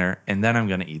my dinner and then I'm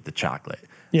going to eat the chocolate.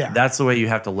 Yeah. That's the way you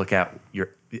have to look at your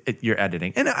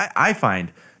editing. And I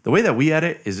find the way that we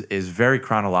edit is very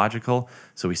chronological.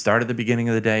 So we start at the beginning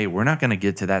of the day. We're not going to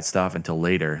get to that stuff until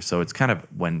later. So it's kind of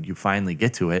when you finally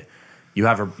get to it, you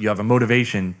have a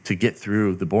motivation to get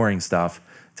through the boring stuff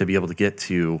to be able to get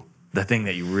to the thing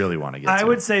that you really want to get to. I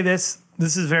would say this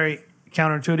is very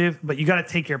counterintuitive, but you got to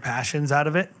take your passions out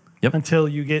of it. Yep. Until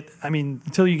you get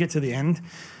to the end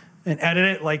and edit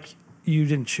it like you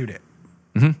didn't shoot it.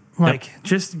 Mm-hmm.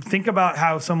 Just think about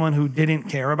how someone who didn't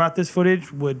care about this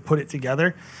footage would put it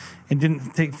together and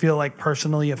didn't feel like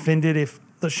personally offended if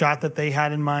the shot that they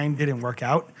had in mind didn't work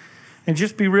out. And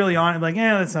just be really honest, like,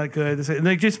 that's not good.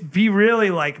 Just be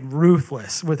really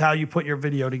ruthless with how you put your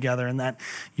video together and that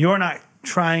you're not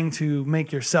trying to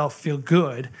make yourself feel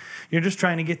good. You're just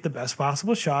trying to get the best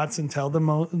possible shots and tell the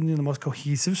most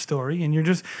cohesive story. And you're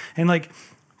just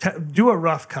do a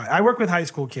rough cut. I work with high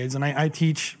school kids and I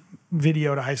teach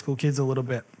video to high school kids a little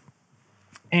bit.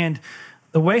 And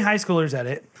the way high schoolers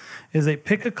edit is they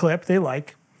pick a clip they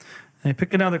like, and they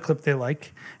pick another clip they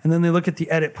like, and then they look at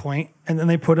the edit point, and then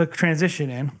they put a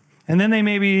transition in. And then they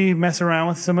maybe mess around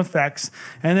with some effects.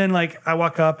 And then I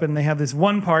walk up and they have this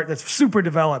one part that's super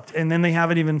developed. And then they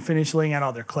haven't even finished laying out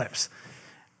all their clips.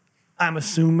 I'm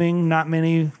assuming not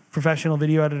many professional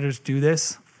video editors do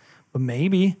this, but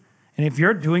maybe. And if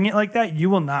you're doing it like that, you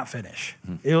will not finish.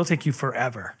 Mm-hmm. It'll take you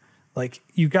forever.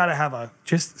 You got to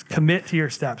just commit to your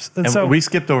steps. And so we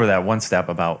skipped over that one step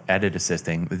about edit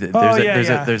assisting.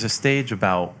 There's a stage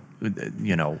about,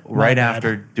 right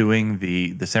after doing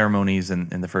the ceremonies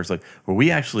and the first look, where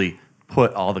we actually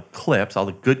put all the clips, all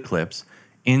the good clips,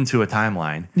 into a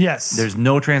timeline. Yes. There's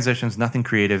no transitions, nothing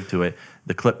creative to it.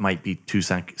 The clip might be 2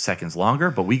 seconds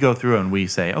longer, but we go through and we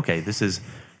say, okay, this is,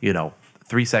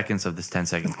 3 seconds of this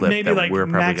 10-second clip maybe that we're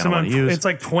probably going to want to use.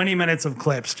 It's 20 minutes of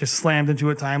clips just slammed into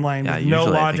a timeline with no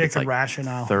logic or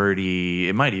rationale. 30,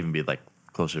 it might even be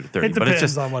closer to 30. It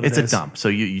depends on what it is. It's a dump. So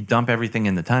you dump everything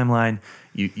in the timeline,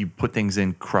 you put things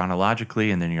in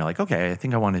chronologically, and then you're like, okay, I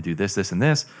think I want to do this, this, and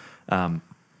this.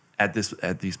 At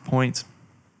these points,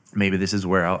 maybe this is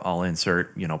where I'll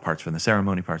insert, parts from the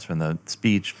ceremony, parts from the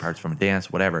speech, parts from a dance,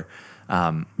 whatever.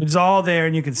 It's all there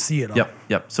and you can see it all.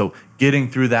 Yep. So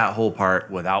getting through that whole part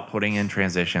without putting in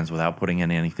transitions, without putting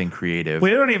in anything creative. We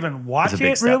don't even watch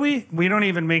it, really. We don't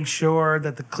even make sure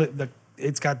that the clip,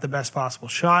 it's got the best possible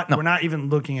shot. No. We're not even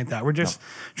looking at that. We're just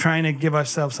trying to give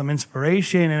ourselves some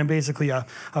inspiration and basically a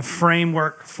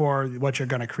framework for what you're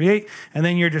going to create. And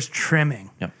then you're just trimming.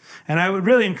 Yep. And I would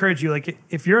really encourage you,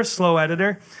 if you're a slow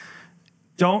editor,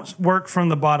 don't work from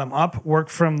the bottom up, work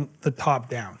from the top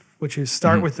down. Which is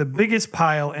start with the biggest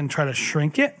pile and try to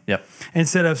shrink it. Yep.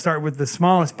 Instead of start with the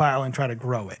smallest pile and try to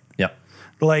grow it. Yep.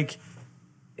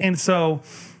 And so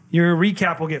your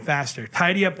recap will get faster.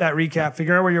 Tidy up that recap,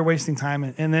 figure out where you're wasting time.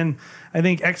 And then I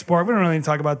think export, we don't really need to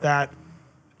talk about that.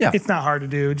 Yeah. It's not hard to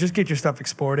do. Just get your stuff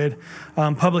exported.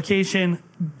 Publication,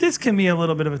 this can be a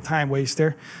little bit of a time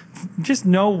waster. Just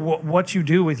know what you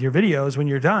do with your videos when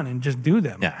you're done and just do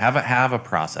them. Yeah, have a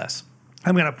process.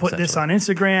 I'm going to put this on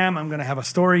Instagram. I'm going to have a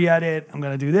story edit. I'm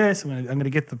going to do this. I'm going to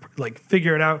get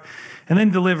figure it out. And then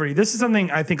delivery. This is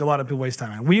something I think a lot of people waste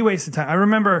time on. We wasted time. I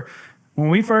remember when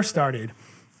we first started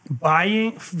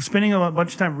spending a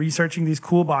bunch of time researching these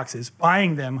cool boxes,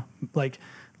 buying them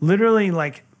literally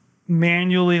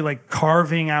manually like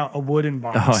carving out a wooden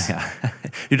box. Oh yeah,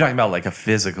 you're talking about like a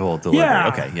physical delivery. Yeah.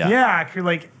 Okay. Yeah. Yeah.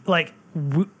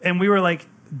 And we were like,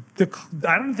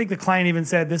 I don't think the client even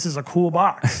said this is a cool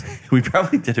box. We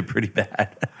probably did it pretty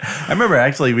bad. I remember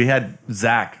actually we had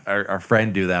Zach, our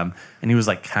friend, do them, and he was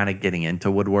like kind of getting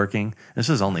into woodworking. This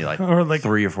was only like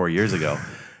 3 or 4 years ago,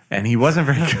 and he wasn't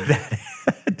very good at it.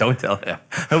 Don't tell him.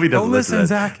 I hope he doesn't listen to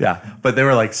Zach. Yeah, but they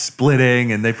were like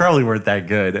splitting, and they probably weren't that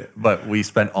good. But we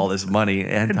spent all this money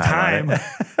and time on it.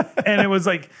 And it was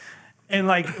like,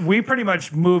 we pretty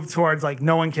much moved towards like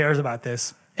no one cares about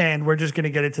this, and we're just going to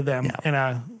get it to them in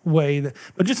a way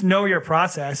but just know your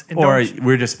process. And or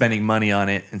we're just spending money on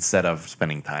it instead of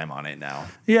spending time on it now.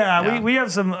 Yeah. We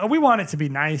have we want it to be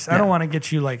nice. I don't want to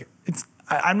get you like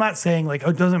I'm not saying like,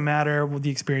 oh, it doesn't matter with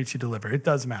the experience you deliver. It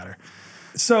does matter.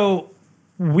 So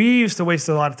we used to waste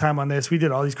a lot of time on this. We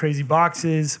did all these crazy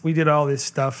boxes. We did all this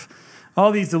stuff,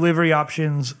 all these delivery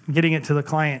options, getting it to the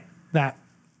client that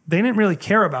they didn't really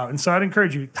care about. And so I'd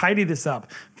encourage you, tidy this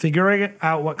up, figuring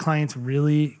out what clients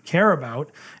really care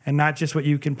about and not just what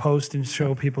you can post and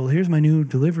show people, here's my new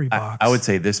delivery box. I would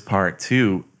say this part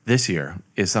too, this year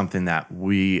is something that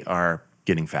we are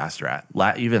getting faster at.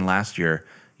 Even last year,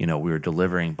 we were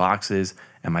delivering boxes,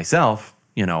 and myself,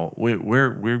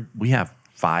 we have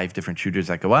 5 different shooters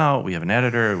that go out. We have an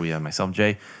editor. We have myself,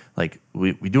 Jay. Like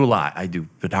we do a lot. I do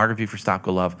photography for Stop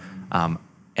Go Love,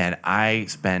 and I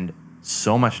spent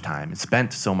so much time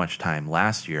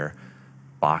last year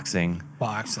boxing,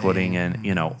 putting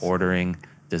in, ordering,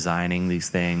 designing these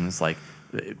things. Like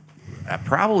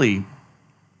probably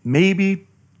maybe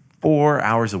 4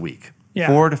 hours a week. Yeah.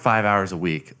 4 to 5 hours a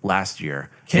week last year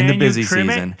in the busy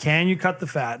season. Can you cut the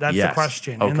fat? That's the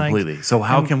question. Oh, completely. So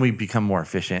how can we become more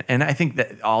efficient? And I think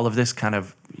that all of this kind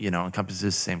of, encompasses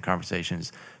the same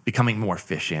conversations, becoming more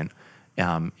efficient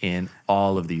in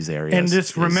all of these areas. And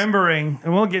just remembering,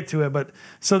 and we'll get to it, but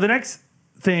so the next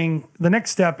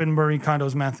step in Marie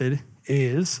Kondo's method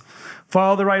is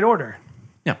follow the right order.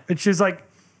 Yeah. Which is like,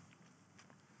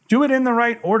 do it in the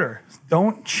right order.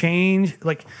 Don't change,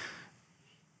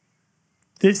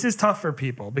 this is tough for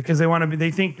people because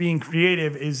they think being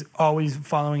creative is always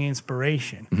following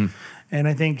inspiration. Mm-hmm. And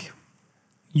I think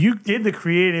you did the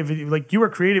creative, you were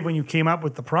creative when you came up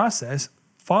with the process,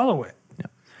 follow it. Yeah.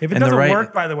 If it doesn't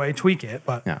work, by the way, tweak it.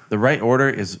 But yeah, the right order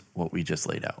is what we just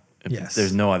laid out. Yes.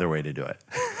 There's no other way to do it.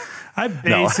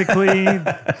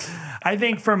 I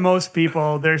think for most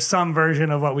people, there's some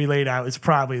version of what we laid out is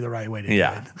probably the right way to do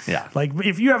it. Yeah. Like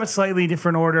if you have a slightly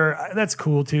different order, that's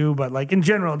cool too. But like in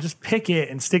general, just pick it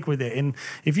and stick with it. And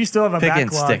if you still have a backlog, pick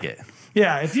it and stick it.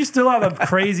 Yeah. If you still have a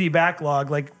crazy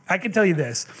backlog, like I can tell you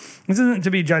this isn't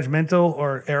to be judgmental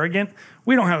or arrogant.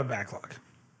 We don't have a backlog.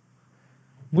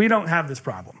 We don't have this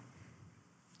problem.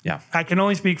 Yeah. I can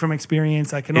only speak from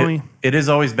experience. It has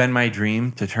always been my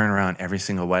dream to turn around every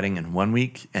single wedding in 1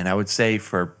 week. And I would say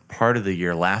for part of the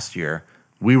year last year,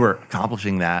 we were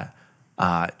accomplishing that,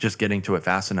 just getting to it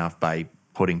fast enough by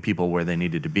putting people where they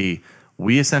needed to be.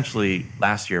 We essentially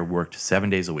last year worked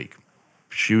 7 days a week,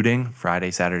 shooting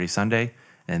Friday, Saturday, Sunday.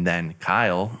 And then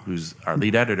Kyle, who's our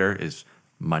lead editor, is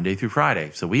Monday through Friday.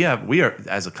 So we are,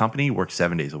 as a company, work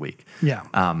 7 days a week. Yeah.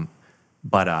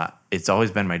 But it's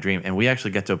always been my dream. And we actually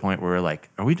get to a point where we're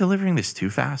like, are we delivering this too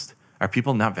fast? Are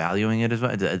people not valuing it as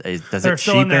well? Does they're it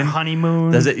still cheapen? in their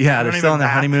honeymoon. Does it? Yeah, they're still in their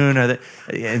honeymoon.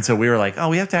 And so we were like,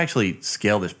 we have to actually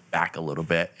scale this back a little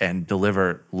bit and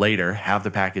deliver later, have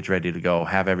the package ready to go,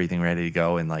 have everything ready to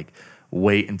go, and like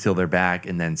wait until they're back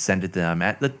and then send it to them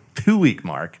at the 2 week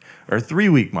mark or 3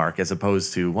 week mark as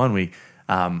opposed to 1 week.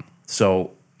 That's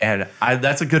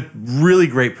a really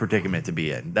great predicament to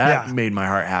be in. That made my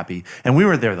heart happy. And we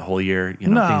were there the whole year.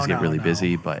 Things get really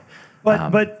busy, but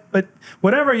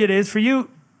whatever it is for you,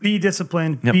 be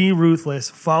disciplined, be ruthless,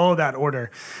 follow that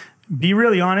order. Be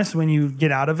really honest when you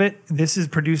get out of it. This is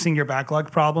producing your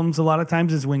backlog problems a lot of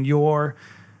times is when you're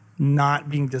not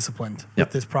being disciplined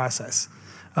with this process.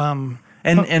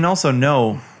 And also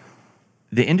know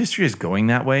the industry is going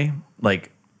that way.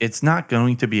 Like, it's not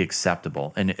going to be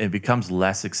acceptable, and it becomes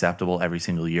less acceptable every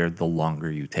single year the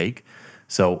longer you take.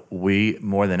 So we,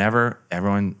 more than ever,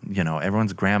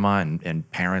 everyone's grandma and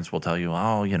parents will tell you,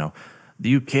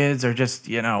 you kids are just,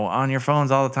 on your phones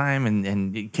all the time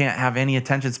and you can't have any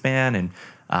attention span.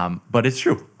 But it's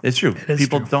true. It's true.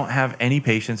 People don't have any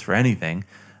patience for anything,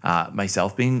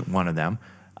 myself being one of them.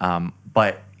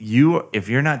 But if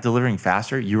you're not delivering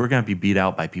faster, you are going to be beat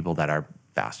out by people that are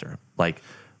faster. Like,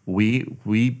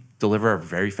 we deliver a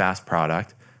very fast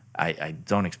product. I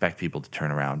don't expect people to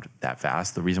turn around that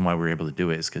fast. The reason why we're able to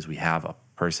do it is because we have a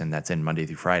person that's in Monday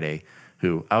through Friday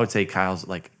who I would say Kyle's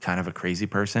like kind of a crazy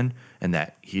person and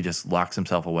that he just locks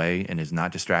himself away and is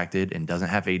not distracted and doesn't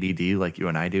have ADD like you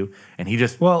and I do. And he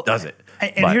just does it.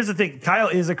 And here's the thing. Kyle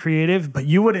is a creative, but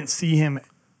you wouldn't see him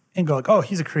and go like, oh,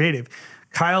 he's a creative.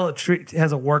 Kyle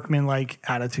has a workman-like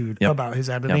attitude about his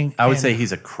editing. Yep. I would say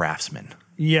he's a craftsman.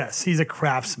 Yes, he's a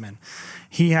craftsman.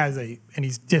 And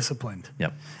he's disciplined.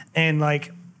 Yep. And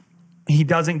like, he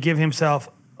doesn't give himself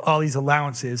all these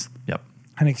allowances. Yep.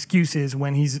 And excuses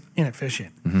when he's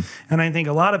inefficient. Mm-hmm. And I think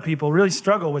a lot of people really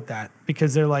struggle with that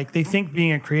because they think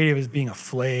being a creative is being a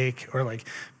flake or like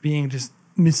being just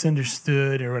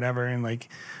misunderstood or whatever, and like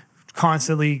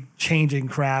constantly changing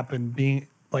crap and being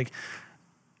like,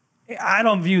 I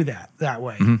don't view that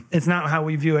way. Mm-hmm. It's not how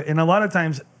we view it. And a lot of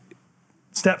times,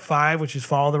 step 5, which is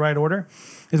follow the right order,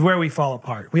 is where we fall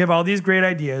apart. We have all these great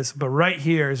ideas, but right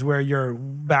here is where your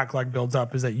backlog builds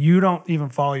up, is that you don't even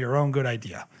follow your own good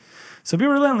idea. So be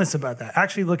relentless about that.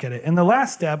 Actually look at it. And the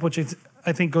last step, which is,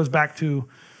 I think goes back to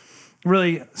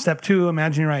really step 2,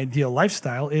 imagine your ideal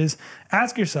lifestyle, is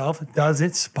ask yourself, does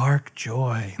it spark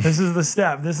joy? This is the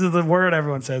step. This is the word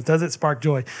everyone says. Does it spark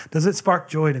joy? Does it spark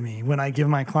joy to me when I give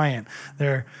my client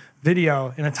their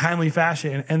video in a timely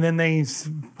fashion and then they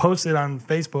post it on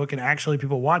Facebook and actually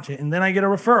people watch it and then I get a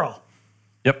referral?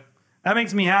 Yep. That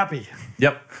makes me happy.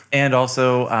 Yep. And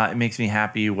also, it makes me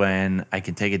happy when I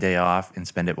can take a day off and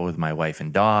spend it with my wife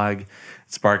and dog. It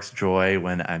sparks joy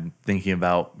when I'm thinking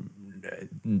about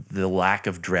the lack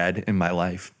of dread in my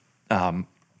life. When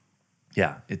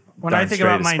I think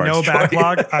about my no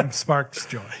backlog, I'm sparks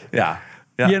joy. Yeah.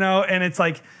 You know, and it's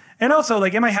like, and also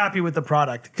like, am I happy with the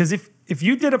product? Because if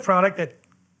you did a product that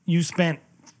you spent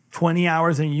 20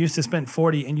 hours and you used to spend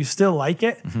 40 and you still like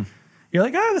it, mm-hmm. you're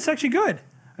like, oh, that's actually good.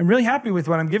 I'm really happy with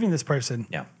what I'm giving this person.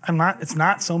 Yeah. It's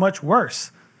not so much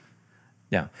worse.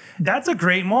 Yeah. That's a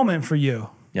great moment for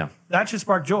you. Yeah. That should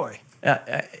spark joy.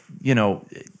 You know,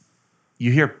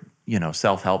 you hear,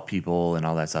 self-help people and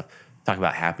all that stuff talk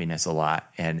about happiness a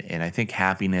lot. And I think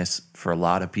happiness for a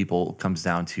lot of people comes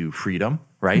down to freedom,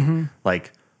 right? Mm-hmm.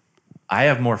 Like, I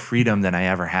have more freedom than I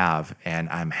ever have, and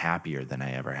I'm happier than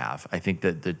I ever have. I think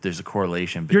that there's a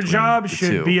correlation between your job the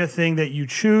should two. Be a thing that you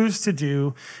choose to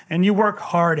do and you work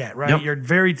hard at, right? Yep. You're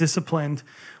very disciplined,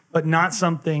 but not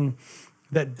something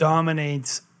that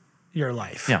dominates your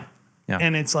life. Yeah.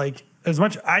 And it's like, as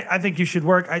much, I think you should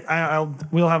work.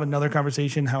 We'll have another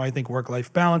conversation how I think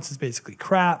work-life balance is basically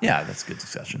crap. Yeah, that's a good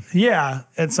discussion. Yeah,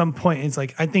 at some point, it's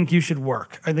like, I think you should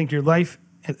work. I think your life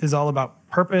is all about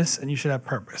purpose, and you should have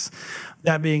purpose.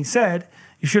 That being said,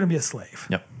 you shouldn't be a slave.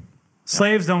 Yep.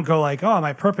 Slaves don't go like, oh,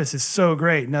 my purpose is so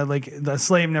great. No, like the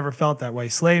slave never felt that way.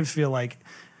 Slaves feel like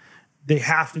they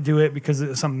have to do it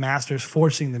because some master's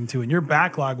forcing them to. And your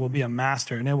backlog will be a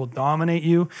master, and it will dominate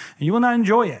you, and you will not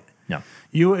enjoy it. Yeah.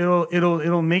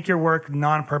 It'll make your work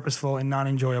non-purposeful and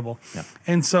non-enjoyable. Yep.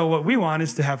 And so what we want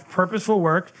is to have purposeful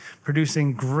work,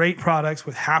 producing great products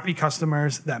with happy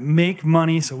customers that make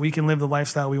money so we can live the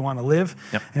lifestyle we want to live.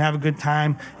 Yep. And have a good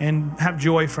time and have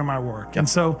joy from our work. Yep. And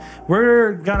so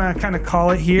we're going to kind of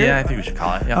call it here. Yeah, I think we should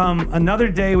call it. Yep. Another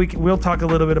day we'll talk a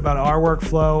little bit about our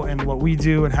workflow and what we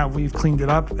do and how we've cleaned it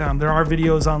up. There are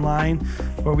videos online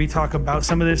where we talk about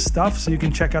some of this stuff, so you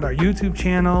can check out our YouTube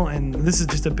channel. And this is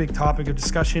just a big topic of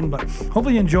discussion, but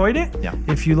hopefully you enjoyed it. Yeah.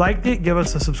 If you liked it, give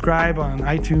us a subscribe on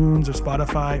iTunes or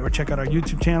Spotify, or check out our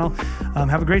YouTube channel.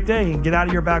 Have a great day and get out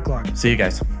of your backlog. See you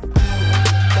guys.